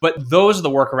resource. But those are the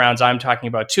workarounds I'm talking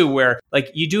about too, where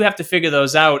you do have to figure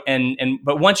those out.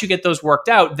 But once you get those worked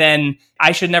out, then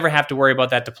I should never have to worry about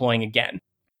that deploying again.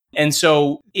 And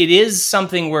so it is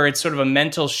something where it's sort of a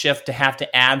mental shift to have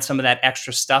to add some of that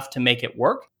extra stuff to make it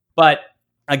work. But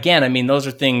again, I mean, those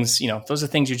are things you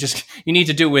need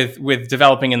to do with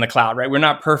developing in the cloud, right? We're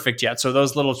not perfect yet. So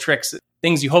those little tricks,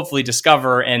 things you hopefully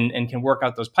discover and can work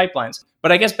out those pipelines.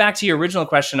 But I guess back to your original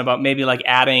question about maybe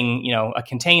adding, a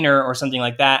container or something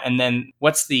like that. And then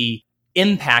what's the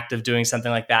impact of doing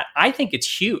something like that? I think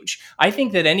it's huge. I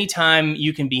think that anytime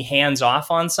you can be hands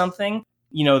off on something,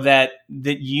 that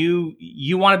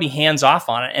you want to be hands off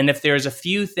on it. And if there's a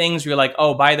few things where you're like,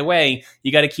 oh, by the way,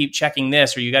 you got to keep checking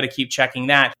this, or you got to keep checking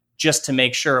that just to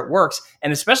make sure it works.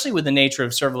 And especially with the nature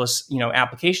of serverless,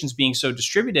 applications being so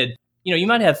distributed, you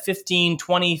might have 15,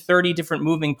 20, 30 different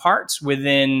moving parts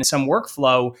within some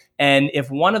workflow. And if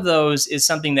one of those is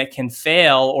something that can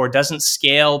fail or doesn't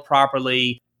scale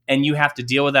properly, and you have to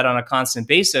deal with that on a constant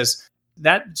basis,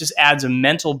 that just adds a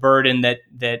mental burden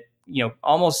that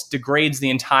almost degrades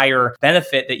the entire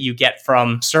benefit that you get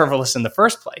from serverless in the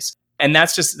first place. And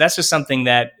that's just something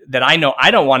that I know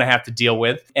I don't want to have to deal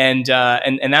with. And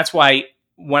that's why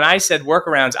when I said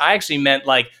workarounds, I actually meant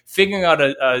figuring out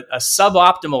a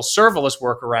suboptimal serverless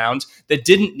workaround that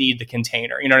didn't need the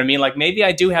container. You know what I mean? Maybe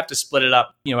I do have to split it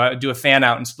up, do a fan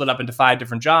out and split up into 5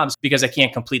 different jobs because I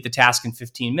can't complete the task in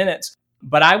 15 minutes.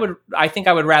 But I think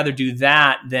I would rather do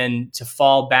that than to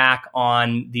fall back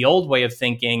on the old way of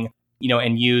thinking,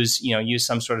 and use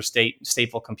some sort of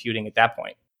stateful computing at that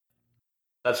point.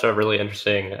 That's a really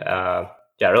interesting,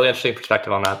 really interesting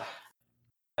perspective on that.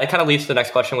 It kind of leads to the next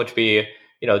question, which would be,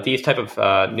 these type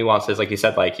of nuances, like you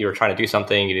said, you were trying to do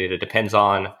something, it depends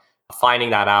on finding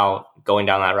that out, going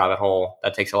down that rabbit hole.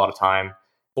 That takes a lot of time.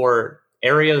 For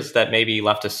areas that may be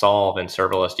left to solve in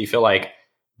serverless, do you feel like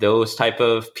those type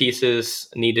of pieces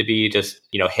need to be just,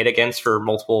 hit against for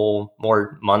multiple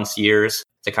more months, years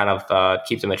to kind of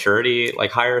keep the maturity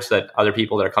higher so that other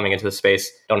people that are coming into the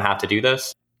space don't have to do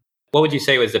this? What would you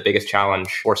say was the biggest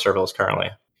challenge for serverless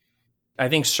currently? I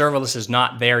think serverless is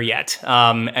not there yet.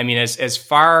 As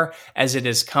far as it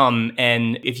has come,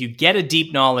 and if you get a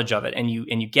deep knowledge of it and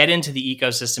you get into the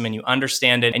ecosystem and you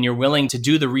understand it and you're willing to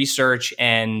do the research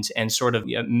and sort of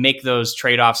make those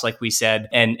trade-offs, like we said,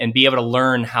 and be able to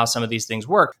learn how some of these things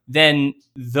work, then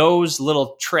those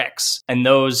little tricks and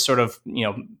those sort of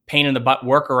pain in the butt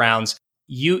workarounds,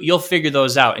 you'll figure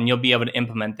those out and you'll be able to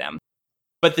implement them.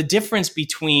 But the difference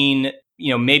between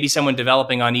maybe someone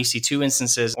developing on EC2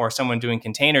 instances or someone doing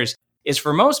containers is,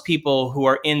 for most people who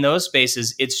are in those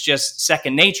spaces, it's just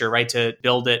second nature, right? To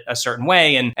build it a certain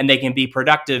way and they can be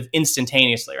productive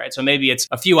instantaneously, right? So maybe it's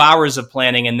a few hours of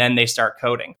planning and then they start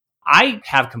coding. I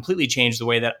have completely changed the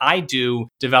way that I do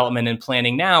development and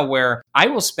planning now, where I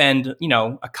will spend,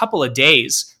 a couple of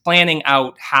days planning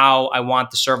out how I want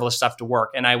the serverless stuff to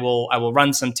work. And I will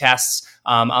run some tests.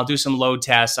 I'll do some load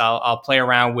tests. I'll play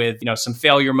around with, some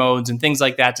failure modes and things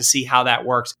like that to see how that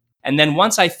works. And then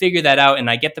once I figure that out and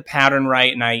I get the pattern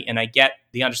right and I get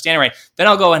the understanding right, then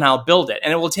I'll go and I'll build it.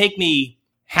 And it will take me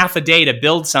half a day to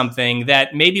build something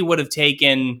that maybe would have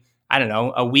taken, I don't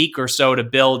know, a week or so to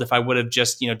build if I would have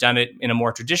just, done it in a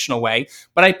more traditional way.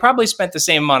 But I probably spent the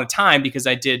same amount of time because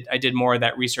I did more of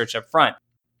that research up front.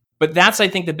 But that's, I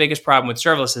think, the biggest problem with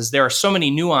serverless is there are so many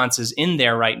nuances in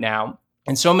there right now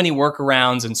and so many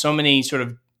workarounds and so many sort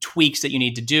of tweaks that you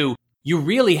need to do. You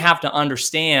really have to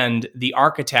understand the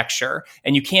architecture,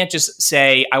 and you can't just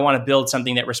say, I want to build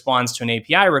something that responds to an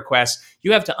API request.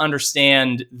 You have to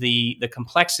understand the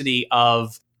complexity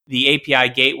of the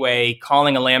API gateway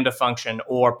calling a Lambda function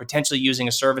or potentially using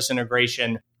a service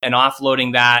integration and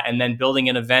offloading that and then building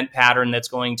an event pattern that's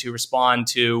going to respond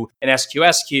to an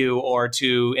SQS queue or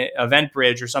to Event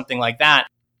Bridge or something like that.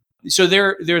 So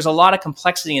there's a lot of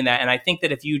complexity in that. And I think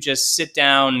that if you just sit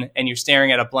down and you're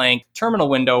staring at a blank terminal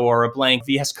window or a blank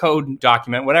VS Code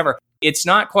document, whatever, it's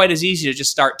not quite as easy to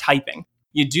just start typing.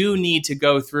 You do need to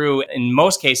go through, in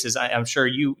most cases, I'm sure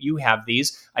you have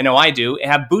these, I know I do,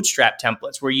 have bootstrap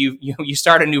templates where you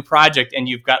start a new project and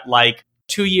you've got like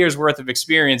 2 years worth of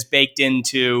experience baked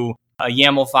into a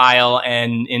YAML file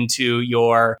and into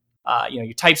your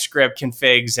TypeScript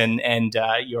configs and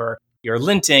your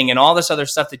linting and all this other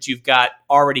stuff that you've got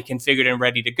already configured and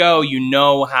ready to go. You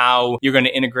know how you're going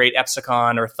to integrate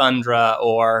Epsicon or Thundra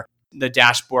or the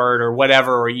dashboard or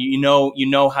whatever, or you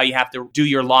know how you have to do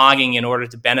your logging in order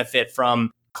to benefit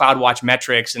from CloudWatch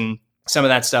metrics and some of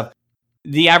that stuff.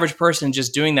 The average person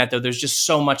just doing that, though, there's just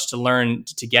so much to learn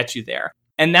to get you there.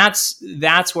 And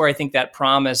that's where I think that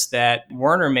promise that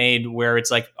Werner made, where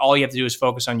it's like all you have to do is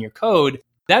focus on your code,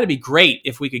 that'd be great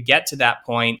if we could get to that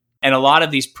point. And a lot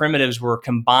of these primitives were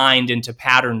combined into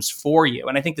patterns for you.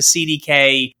 And I think the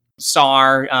CDK,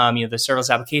 SAR, the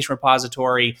serverless application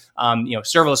repository,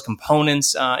 serverless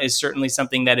components is certainly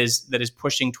something that is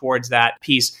pushing towards that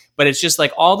piece. But it's just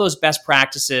like all those best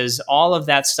practices, all of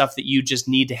that stuff that you just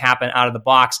need to happen out of the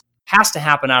box has to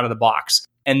happen out of the box.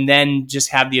 And then just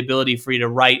have the ability for you to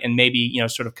write and maybe,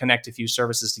 sort of connect a few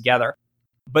services together.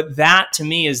 But that to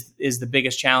me is the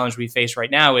biggest challenge we face right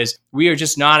now is we are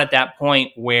just not at that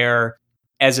point where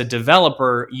as a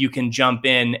developer, you can jump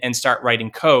in and start writing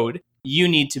code. You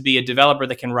need to be a developer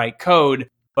that can write code,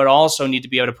 but also need to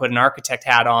be able to put an architect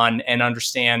hat on and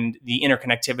understand the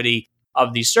interconnectivity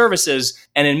of these services.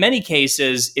 And in many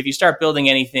cases, if you start building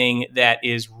anything that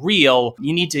is real,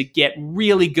 you need to get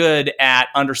really good at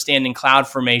understanding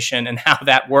CloudFormation and how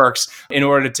that works in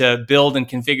order to build and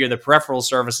configure the peripheral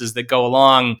services that go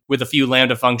along with a few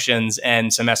Lambda functions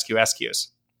and some SQS queues.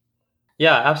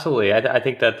 Yeah, absolutely. I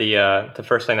think that the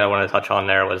first thing that I wanted to touch on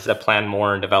there was to plan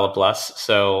more and develop less.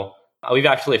 So we've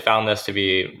actually found this to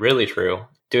be really true,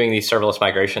 doing these serverless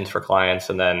migrations for clients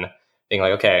and then being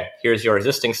like, okay, here's your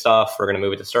existing stuff. We're going to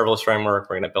move it to serverless framework.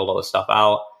 We're going to build all this stuff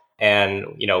out. And,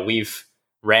 we've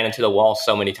ran into the wall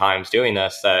so many times doing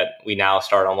this that we now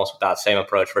start almost with that same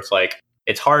approach where it's like,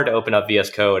 it's hard to open up VS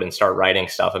Code and start writing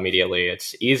stuff immediately.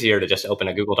 It's easier to just open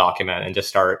a Google document and just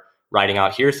start writing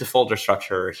out, here's the folder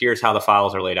structure. Here's how the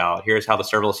files are laid out. Here's how the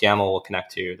serverless YAML will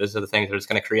connect to. These are the things that it's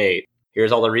going to create.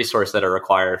 Here's all the resources that are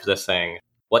required for this thing.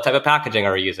 What type of packaging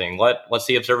are we using? What's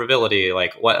the observability?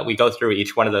 Like what we go through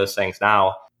each one of those things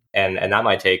now. And that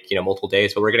might take, multiple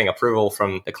days, but we're getting approval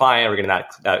from the client. We're getting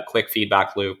that quick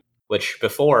feedback loop, which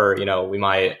before, we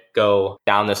might go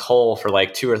down this hole for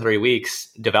like 2 or 3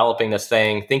 weeks, developing this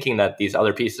thing, thinking that these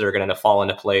other pieces are going to fall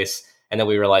into place. And then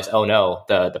we realize, oh no,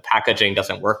 the packaging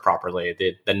doesn't work properly.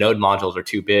 The node modules are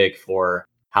too big for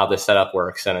how this setup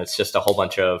works. And it's just a whole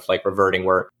bunch of like reverting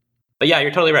work. But yeah,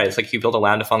 you're totally right. It's like you build a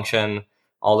Lambda function,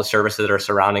 all the services that are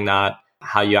surrounding that,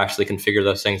 how you actually configure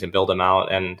those things and build them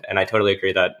out. And I totally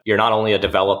agree that you're not only a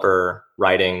developer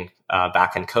writing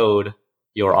backend code,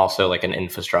 you're also like an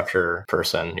infrastructure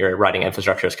person. You're writing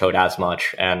infrastructure as code as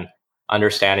much and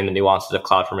understanding the nuances of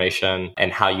CloudFormation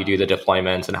and how you do the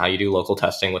deployments and how you do local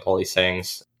testing with all these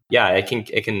things. Yeah, it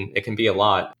can be a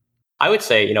lot. I would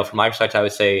say, from my perspective, I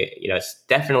would say, it's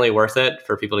definitely worth it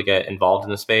for people to get involved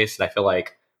in the space. And I feel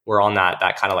like we're on that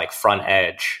kind of like front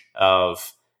edge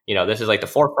of, this is like the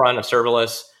forefront of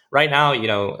serverless right now,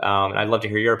 and I'd love to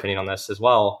hear your opinion on this as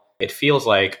well. It feels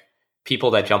like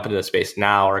people that jump into the space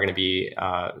now are going to be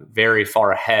very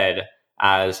far ahead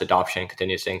as adoption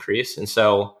continues to increase. And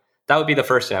so that would be the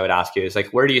first thing I would ask you is like,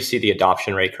 where do you see the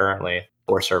adoption rate currently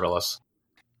for serverless?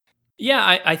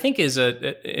 Yeah, I think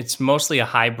it's mostly a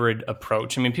hybrid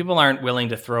approach. I mean, people aren't willing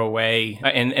to throw away,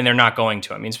 and they're not going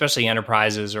to. I mean, especially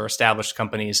enterprises or established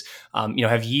companies,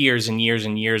 have years and years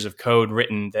and years of code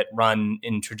written that run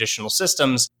in traditional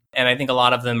systems. And I think a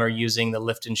lot of them are using the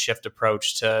lift and shift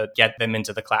approach to get them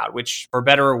into the cloud, which for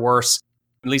better or worse,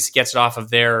 at least gets it off of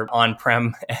their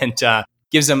on-prem and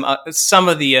gives them some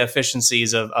of the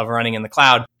efficiencies of running in the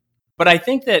cloud. But I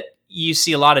think that you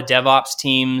see a lot of DevOps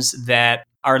teams that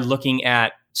are looking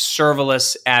at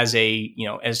serverless as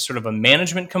as sort of a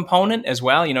management component as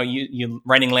well. You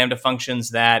writing Lambda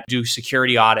functions that do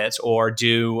security audits or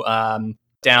do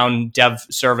down dev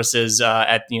services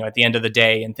at the end of the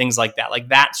day and things like that. Like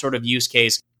that sort of use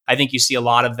case, I think you see a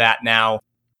lot of that now.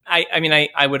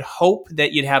 I would hope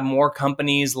that you'd have more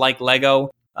companies like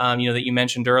Lego, that you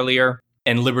mentioned earlier,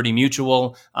 and Liberty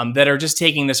Mutual, that are just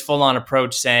taking this full-on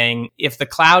approach, saying if the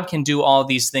cloud can do all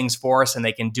these things for us and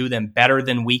they can do them better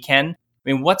than we can,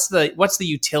 what's the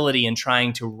utility in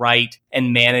trying to write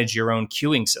and manage your own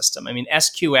queuing system?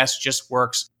 SQS just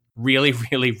works really,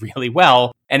 really, really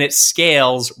well, and it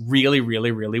scales really,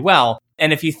 really, really well.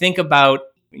 And if you think about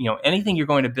anything you're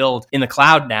going to build in the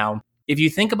cloud now, if you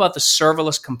think about the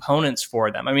serverless components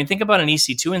for them, think about an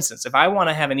EC2 instance. If I want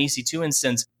to have an EC2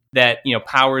 instance that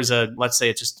powers let's say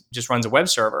it just runs a web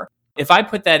server. If I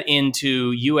put that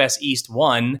into US East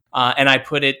 1 and I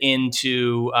put it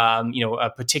into a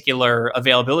particular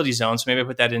availability zone, so maybe I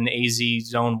put that in AZ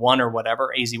zone 1 or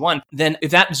whatever, AZ1, then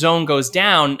if that zone goes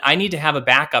down, I need to have a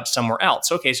backup somewhere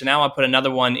else. Okay, so now I'll put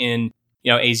another one in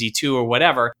AZ2 or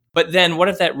whatever. But then what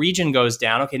if that region goes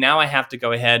down? Okay, now I have to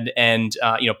go ahead and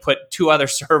put two other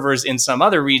servers in some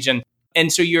other region. And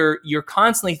so you're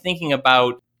constantly thinking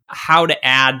about how to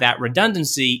add that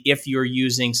redundancy if you're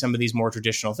using some of these more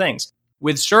traditional things.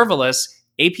 With serverless,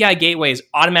 API Gateway is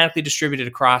automatically distributed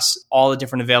across all the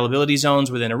different availability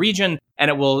zones within a region, and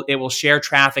it will share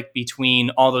traffic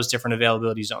between all those different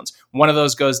availability zones. One of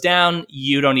those goes down,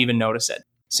 you don't even notice it.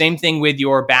 Same thing with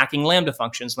your backing Lambda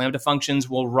functions. Lambda functions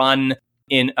will run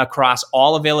across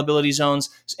all availability zones,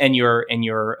 and your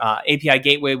API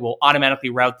Gateway will automatically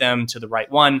route them to the right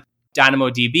one.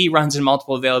 DynamoDB runs in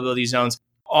multiple availability zones.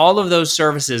 All of those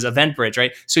services, EventBridge,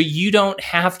 right? So you don't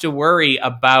have to worry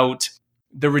about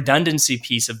the redundancy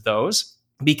piece of those,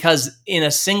 because in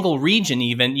a single region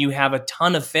even, you have a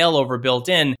ton of failover built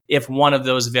in if one of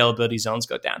those availability zones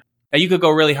go down. Now, you could go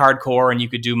really hardcore and you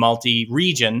could do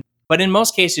multi-region, but in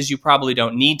most cases, you probably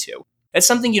don't need to. That's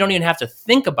something you don't even have to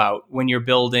think about when you're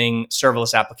building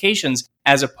serverless applications,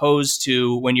 as opposed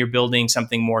to when you're building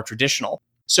something more traditional.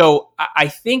 So I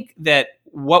think that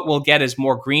what we'll get is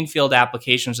more greenfield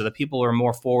applications, or the people who are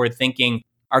more forward thinking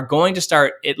are going to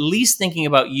start at least thinking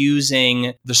about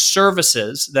using the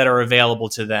services that are available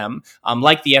to them,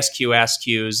 like the SQS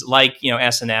queues, like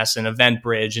SNS and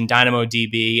EventBridge and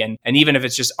DynamoDB, and even if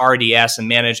it's just RDS and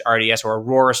managed RDS or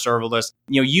Aurora serverless,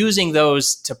 using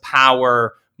those to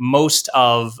power most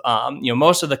of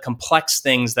the complex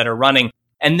things that are running.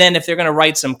 And then if they're going to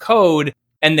write some code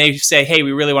and they say, hey,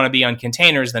 we really want to be on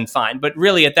containers, then fine. But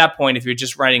really at that point, if you're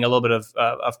just writing a little bit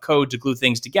of code to glue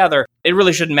things together, it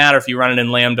really shouldn't matter if you run it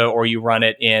in Lambda or you run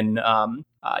it in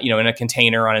a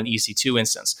container on an EC2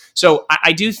 instance. So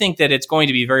I do think that it's going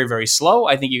to be very, very slow.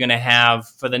 I think you're going to have,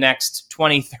 for the next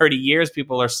 20, 30 years,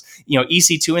 people are,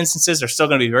 EC2 instances are still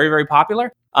going to be very, very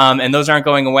popular. And those aren't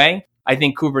going away. I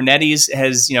think Kubernetes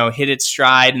has, hit its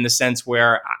stride in the sense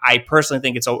where I personally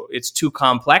think it's too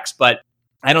complex, but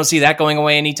I don't see that going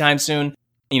away anytime soon.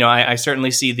 I certainly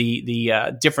see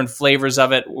the different flavors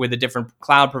of it with the different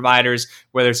cloud providers,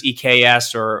 whether it's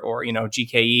EKS or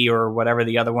GKE or whatever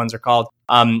the other ones are called,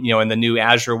 in the new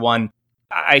Azure one.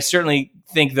 I certainly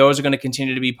think those are going to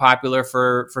continue to be popular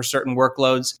for certain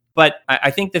workloads. But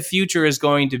I think the future is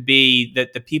going to be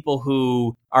that the people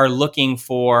who are looking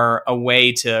for a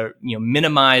way to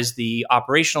minimize the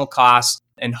operational costs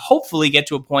and hopefully get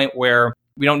to a point where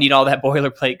we don't need all that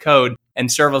boilerplate code and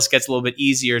serverless gets a little bit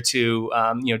easier to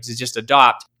just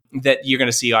adopt, that you're going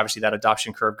to see obviously that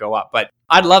adoption curve go up. But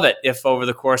I'd love it if over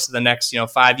the course of the next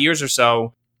 5 years or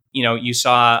so, you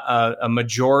saw a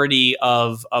majority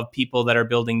of people that are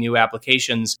building new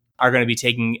applications are going to be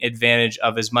taking advantage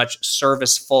of as much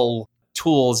serviceful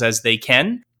tools as they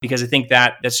can, because I think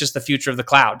that's just the future of the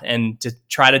cloud. And to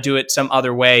try to do it some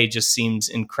other way just seems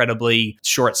incredibly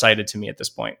short-sighted to me at this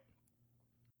point.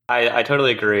 I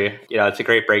totally agree. It's a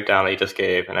great breakdown that you just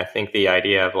gave. And I think the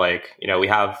idea of we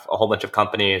have a whole bunch of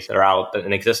companies that are out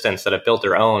in existence that have built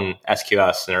their own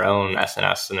SQS and their own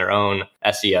SNS and their own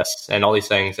SES and all these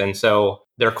things. And so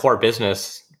their core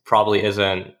business probably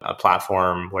isn't a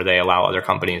platform where they allow other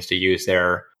companies to use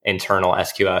their internal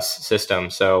SQS system.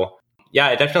 So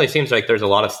yeah, it definitely seems like there's a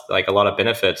lot of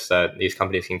benefits that these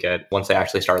companies can get once they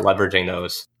actually start leveraging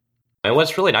those. And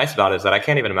what's really nice about it is that I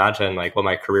can't even imagine what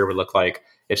my career would look like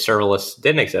if serverless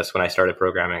didn't exist when I started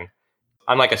programming.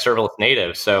 I'm like a serverless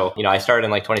native. So, I started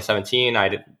in like 2017.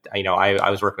 I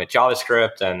was working with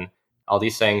JavaScript and all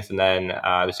these things. And then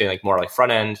I was doing like more like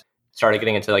front end, started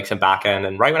getting into like some back end.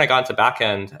 And right when I got into back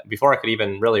end, before I could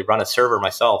even really run a server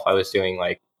myself, I was doing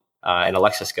like an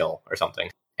Alexa skill or something.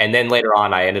 And then later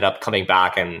on, I ended up coming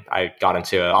back and I got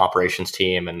into an operations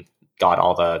team and got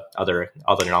all the other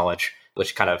knowledge,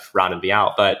 which kind of rounded me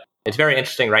out. But it's very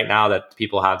interesting right now that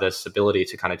people have this ability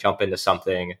to kind of jump into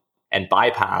something and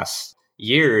bypass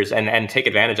years and take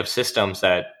advantage of systems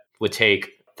that would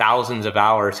take thousands of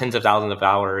hours, tens of thousands of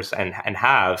hours, and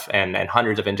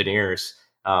hundreds of engineers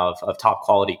of top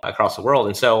quality across the world.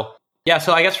 And so, yeah,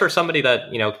 so I guess for somebody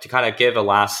that, to kind of give a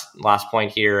last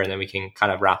point here, and then we can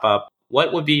kind of wrap up,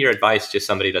 what would be your advice to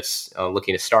somebody that's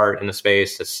looking to start in the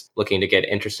space, that's looking to get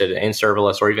interested in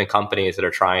serverless, or even companies that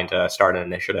are trying to start an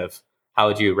initiative? How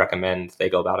would you recommend they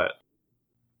go about it?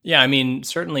 Yeah, I mean,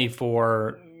 certainly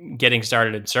for getting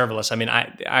started in serverless, I mean,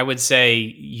 I would say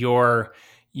you're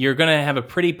going to have a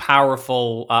pretty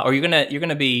powerful, or you're going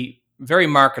to be very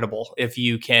marketable if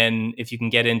you can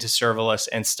get into serverless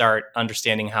and start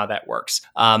understanding how that works.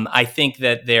 I think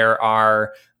that there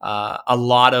are a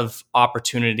lot of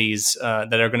opportunities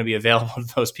that are going to be available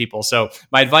to those people. So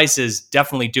my advice is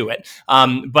definitely do it.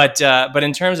 But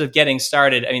in terms of getting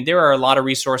started, I mean, there are a lot of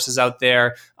resources out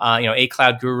there. A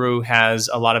Cloud Guru has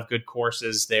a lot of good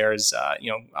courses. There's a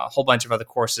whole bunch of other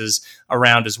courses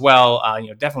around as well.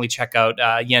 Definitely check out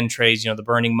Yen Trey's, the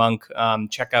Burning Monk.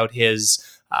 Check out his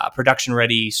production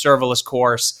ready serverless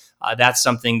course. That's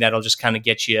something that'll just kind of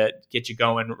get you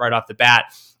going right off the bat.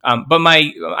 But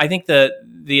I think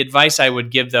the advice I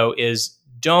would give though is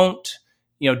don't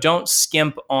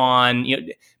skimp on,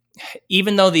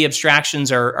 even though the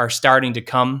abstractions are starting to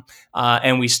come,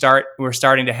 and we're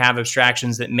starting to have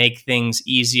abstractions that make things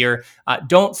easier.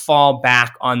 Don't fall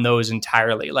back on those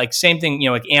entirely. Like same thing,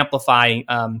 like Amplify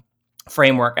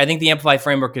framework. I think the Amplify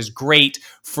framework is great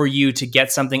for you to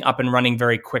get something up and running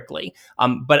very quickly.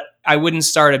 But I wouldn't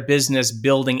start a business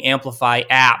building Amplify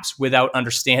apps without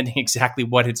understanding exactly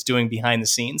what it's doing behind the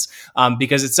scenes.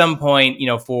 Because at some point,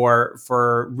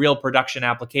 for real production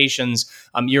applications,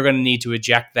 you're going to need to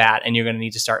eject that and you're going to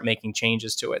need to start making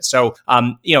changes to it. So,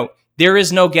 there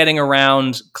is no getting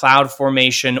around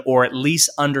CloudFormation, or at least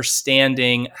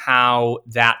understanding how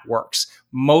that works.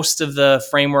 Most of the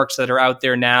frameworks that are out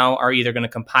there now are either going to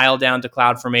compile down to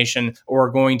CloudFormation or are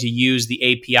going to use the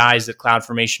APIs that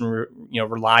CloudFormation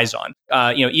relies on.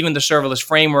 Even the serverless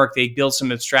framework, they build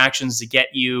some abstractions to get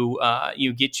you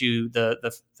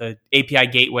the API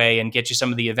gateway and get you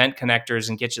some of the event connectors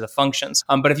and get you the functions.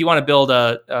 But if you want to build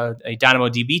a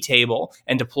DynamoDB table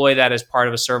and deploy that as part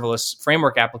of a serverless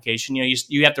framework application,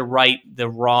 you have to write the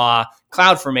raw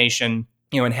CloudFormation,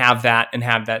 and have that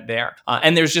there.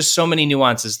 And there's just so many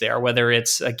nuances there, whether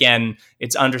it's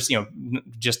under,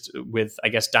 just with, I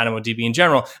guess, DynamoDB in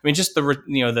general. I mean, just the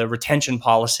retention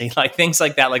policy, like things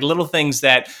like that, like little things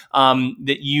that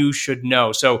you should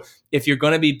know. So if you're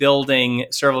going to be building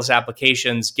serverless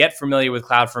applications, get familiar with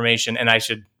CloudFormation. And I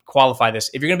should qualify this.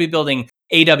 If you're going to be building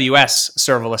AWS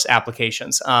serverless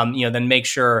applications, then make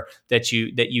sure that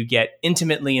you get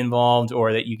intimately involved,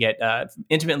 or that you get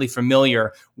intimately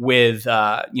familiar with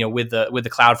the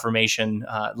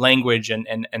CloudFormation language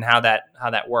and how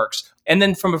that works. And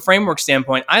then from a framework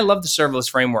standpoint, I love the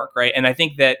serverless framework, right? And I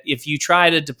think that if you try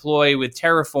to deploy with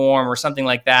Terraform or something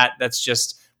like that, that's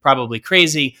just probably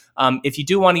crazy. If you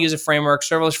do want to use a framework,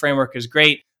 serverless framework is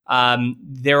great.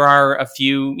 There are a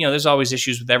few, there's always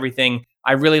issues with everything.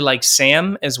 I really like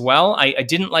SAM as well. I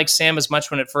didn't like SAM as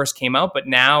much when it first came out, but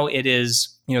now it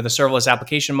is, the serverless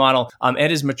application model. It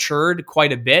has matured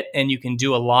quite a bit, and you can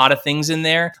do a lot of things in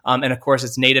there. And of course,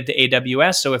 it's native to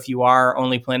AWS. So if you are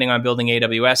only planning on building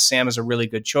AWS, SAM is a really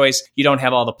good choice. You don't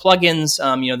have all the plugins,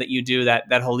 that you do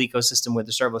that whole ecosystem with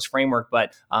the serverless framework,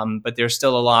 but there's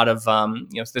still a lot of,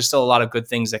 there's still a lot of good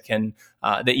things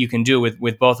that you can do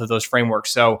with both of those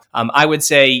frameworks. So I would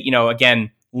say,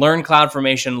 again, learn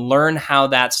CloudFormation, learn how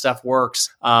that stuff works,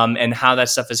 and how that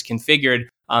stuff is configured,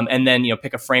 and then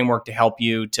pick a framework to help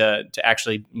you to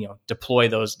actually deploy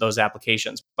those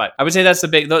applications. But I would say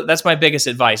that's my biggest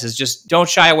advice, is just don't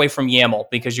shy away from YAML,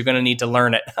 because you're going to need to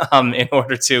learn it in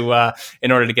order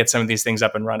to get some of these things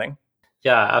up and running.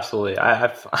 Yeah, absolutely.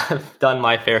 I've done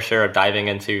my fair share of diving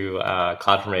into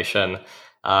CloudFormation,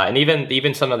 and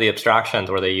even some of the abstractions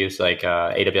where they use like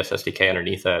AWS SDK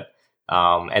underneath it.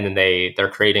 And then they're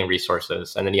creating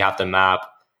resources, and then you have to map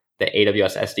the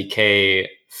AWS SDK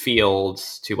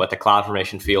fields to what the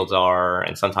CloudFormation fields are,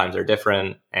 and sometimes they're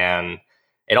different. And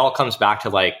it all comes back to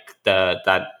like that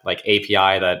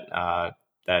API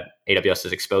that AWS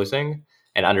is exposing.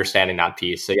 and understanding that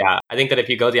piece. So yeah, I think that if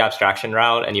you go the abstraction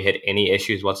route and you hit any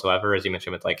issues whatsoever, as you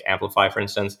mentioned with like Amplify, for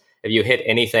instance, if you hit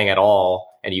anything at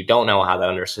all and you don't know how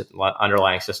the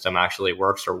underlying system actually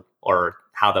works or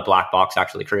how the black box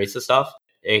actually creates the stuff,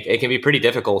 it can be pretty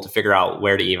difficult to figure out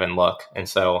where to even look. And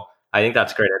so I think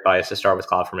that's great advice to start with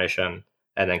CloudFormation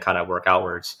and then kind of work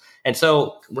outwards. And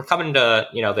so we're coming to,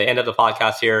 the end of the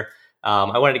podcast here.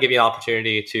 I wanted to give you an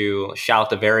opportunity to shout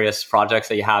the various projects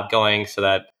that you have going so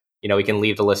that, we can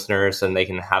leave the listeners and they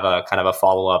can have a kind of a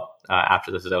follow-up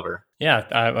after this is over. Yeah,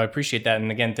 I appreciate that.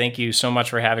 And again, thank you so much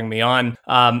for having me on.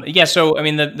 So I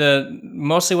mean, the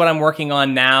mostly what I'm working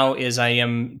on now is I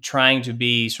am trying to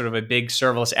be sort of a big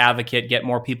serverless advocate, get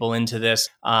more people into this.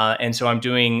 And so I'm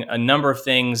doing a number of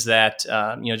things that,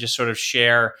 just sort of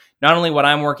share not only what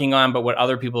I'm working on, but what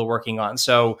other people are working on.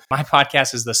 So my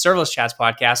podcast is the Serverless Chats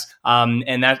podcast,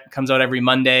 and that comes out every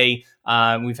Monday.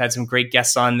 We've had some great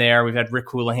guests on there. We've had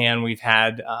Rick Houlihan. We've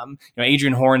had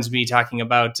Adrian Hornsby talking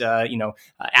about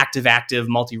active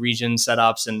multi-region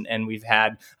setups, and we've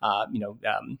had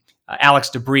Alex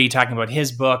Debris talking about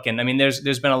his book. And I mean,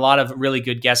 there's been a lot of really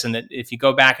good guests. And that if you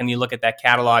go back and you look at that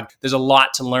catalog, there's a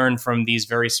lot to learn from these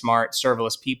very smart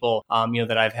serverless people,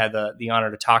 that I've had the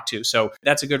honor to talk to. So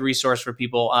that's a good resource for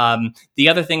people. The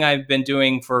other thing I've been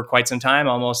doing for quite some time,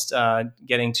 almost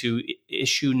getting to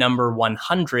issue number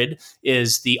 100,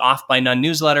 is the Off by None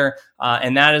newsletter.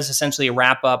 And that is essentially a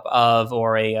wrap up of,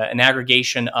 or an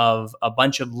aggregation of a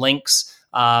bunch of links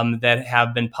that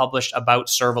have been published about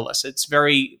serverless. It's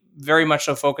very much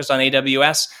so focused on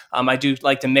AWS. I do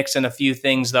like to mix in a few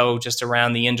things though, just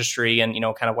around the industry and,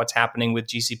 kind of what's happening with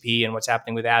GCP and what's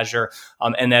happening with Azure.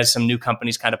 And as some new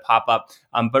companies kind of pop up.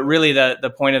 But really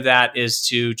the point of that is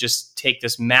to just take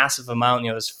this massive amount,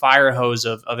 this fire hose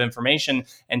of information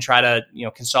and try to,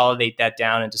 consolidate that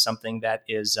down into something that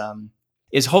is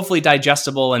hopefully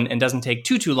digestible and doesn't take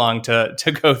too long to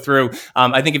go through.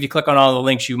 I think if you click on all the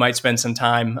links, you might spend some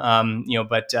time,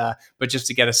 but just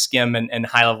to get a skim and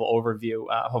high level overview,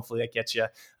 hopefully that gets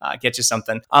you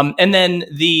something. And then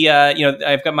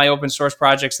I've got my open source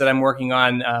projects that I'm working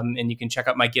on, and you can check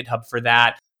out my GitHub for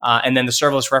that. And then the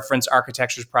Serverless Reference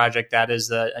Architectures project, that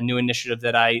is a new initiative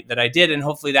that I did, and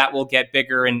hopefully that will get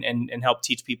bigger and help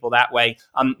teach people that way.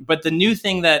 But the new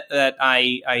thing that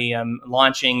I am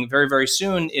launching very, very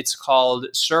soon, it's called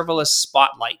Serverless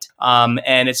Spotlight,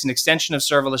 and it's an extension of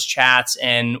Serverless Chats.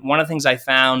 And one of the things I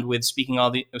found with speaking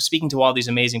to all these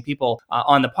amazing people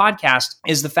on the podcast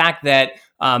is the fact that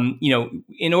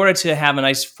in order to have a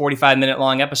nice 45-minute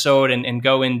long episode and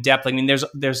go in depth, I mean,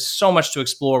 there's so much to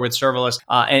explore with serverless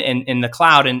and in the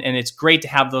cloud, and it's great to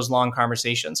have those long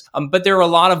conversations. But there are a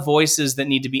lot of voices that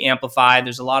need to be amplified.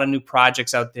 There's a lot of new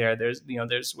projects out there. There's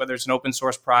whether it's an open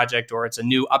source project or it's a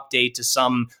new update to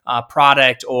some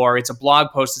product, or it's a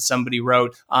blog post that somebody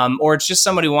wrote, or it's just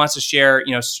somebody who wants to share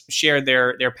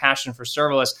their passion for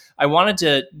serverless. I wanted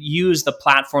to use the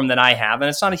platform that I have, and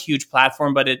it's not a huge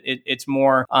platform, but it's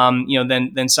more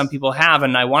than some people have.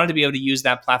 And I wanted to be able to use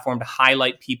that platform to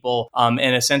highlight people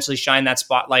and essentially shine that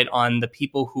spotlight on the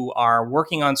people who are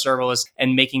working on serverless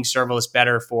and making serverless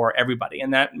better for everybody.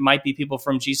 And that might be people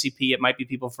from GCP, it might be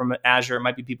people from Azure, it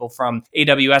might be people from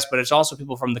AWS, but it's also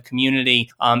people from the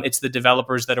community. It's the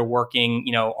developers that are working,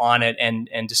 on it and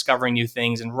discovering new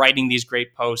things and writing these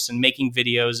great posts and making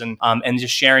videos and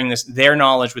just sharing their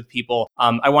knowledge with people.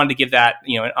 I wanted to give that,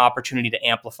 an opportunity to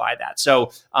amplify that.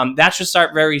 So that should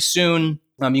start very soon.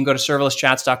 You can go to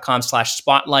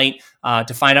serverlesschats.com/spotlight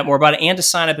to find out more about it and to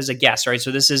sign up as a guest, right? So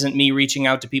this isn't me reaching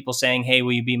out to people saying, "Hey,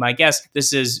 will you be my guest?"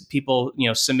 This is people,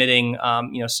 submitting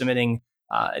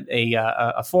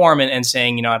a form and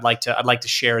saying, I'd like to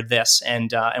share this,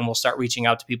 and we'll start reaching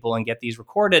out to people and get these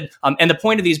recorded. And the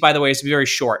point of these, by the way, is to be very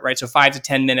short, right? So 5 to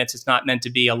 10 minutes. It's not meant to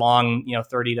be a long,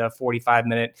 30 to 45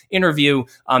 minute interview.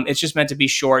 It's just meant to be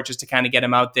short, just to kind of get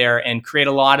them out there and create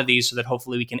a lot of these so that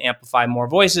hopefully we can amplify more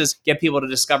voices, get people to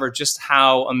discover just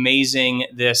how amazing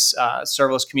this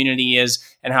serverless community is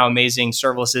and how amazing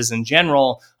serverless is in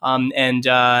general, and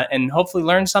hopefully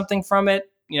learn something from it,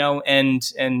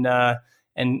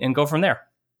 and go from there.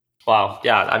 Wow.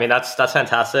 Yeah. I mean, that's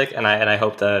fantastic. And I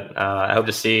hope that, I hope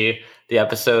to see the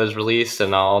episodes released,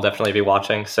 and I'll definitely be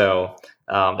watching. So,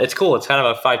 it's cool. It's kind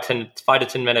of a 5 to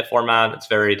 10 minute format. It's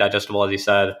very digestible, as you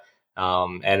said.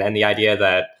 And the idea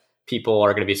that people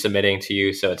are going to be submitting to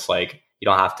you. So it's like, they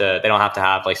don't have to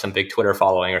have like some big Twitter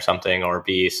following or something, or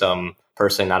be some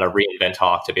person at a reInvent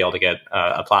talk to be able to get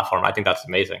a platform. I think that's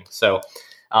amazing. So,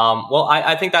 well,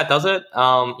 I think that does it.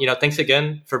 Thanks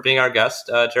again for being our guest,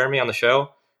 Jeremy, on the show.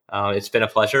 It's been a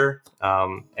pleasure.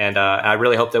 And I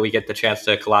really hope that we get the chance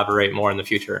to collaborate more in the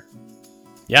future.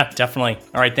 Yeah, definitely.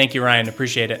 All right. Thank you, Ryan.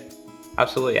 Appreciate it.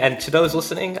 Absolutely. And to those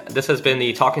listening, this has been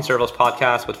the Talking Serverless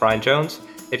podcast with Ryan Jones.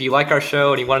 If you like our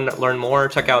show and you want to learn more,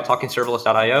 check out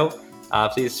talkingserverless.io.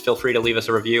 Please feel free to leave us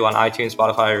a review on iTunes,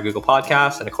 Spotify, or Google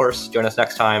Podcasts. And of course, join us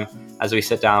next time as we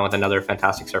sit down with another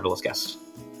fantastic serverless guest.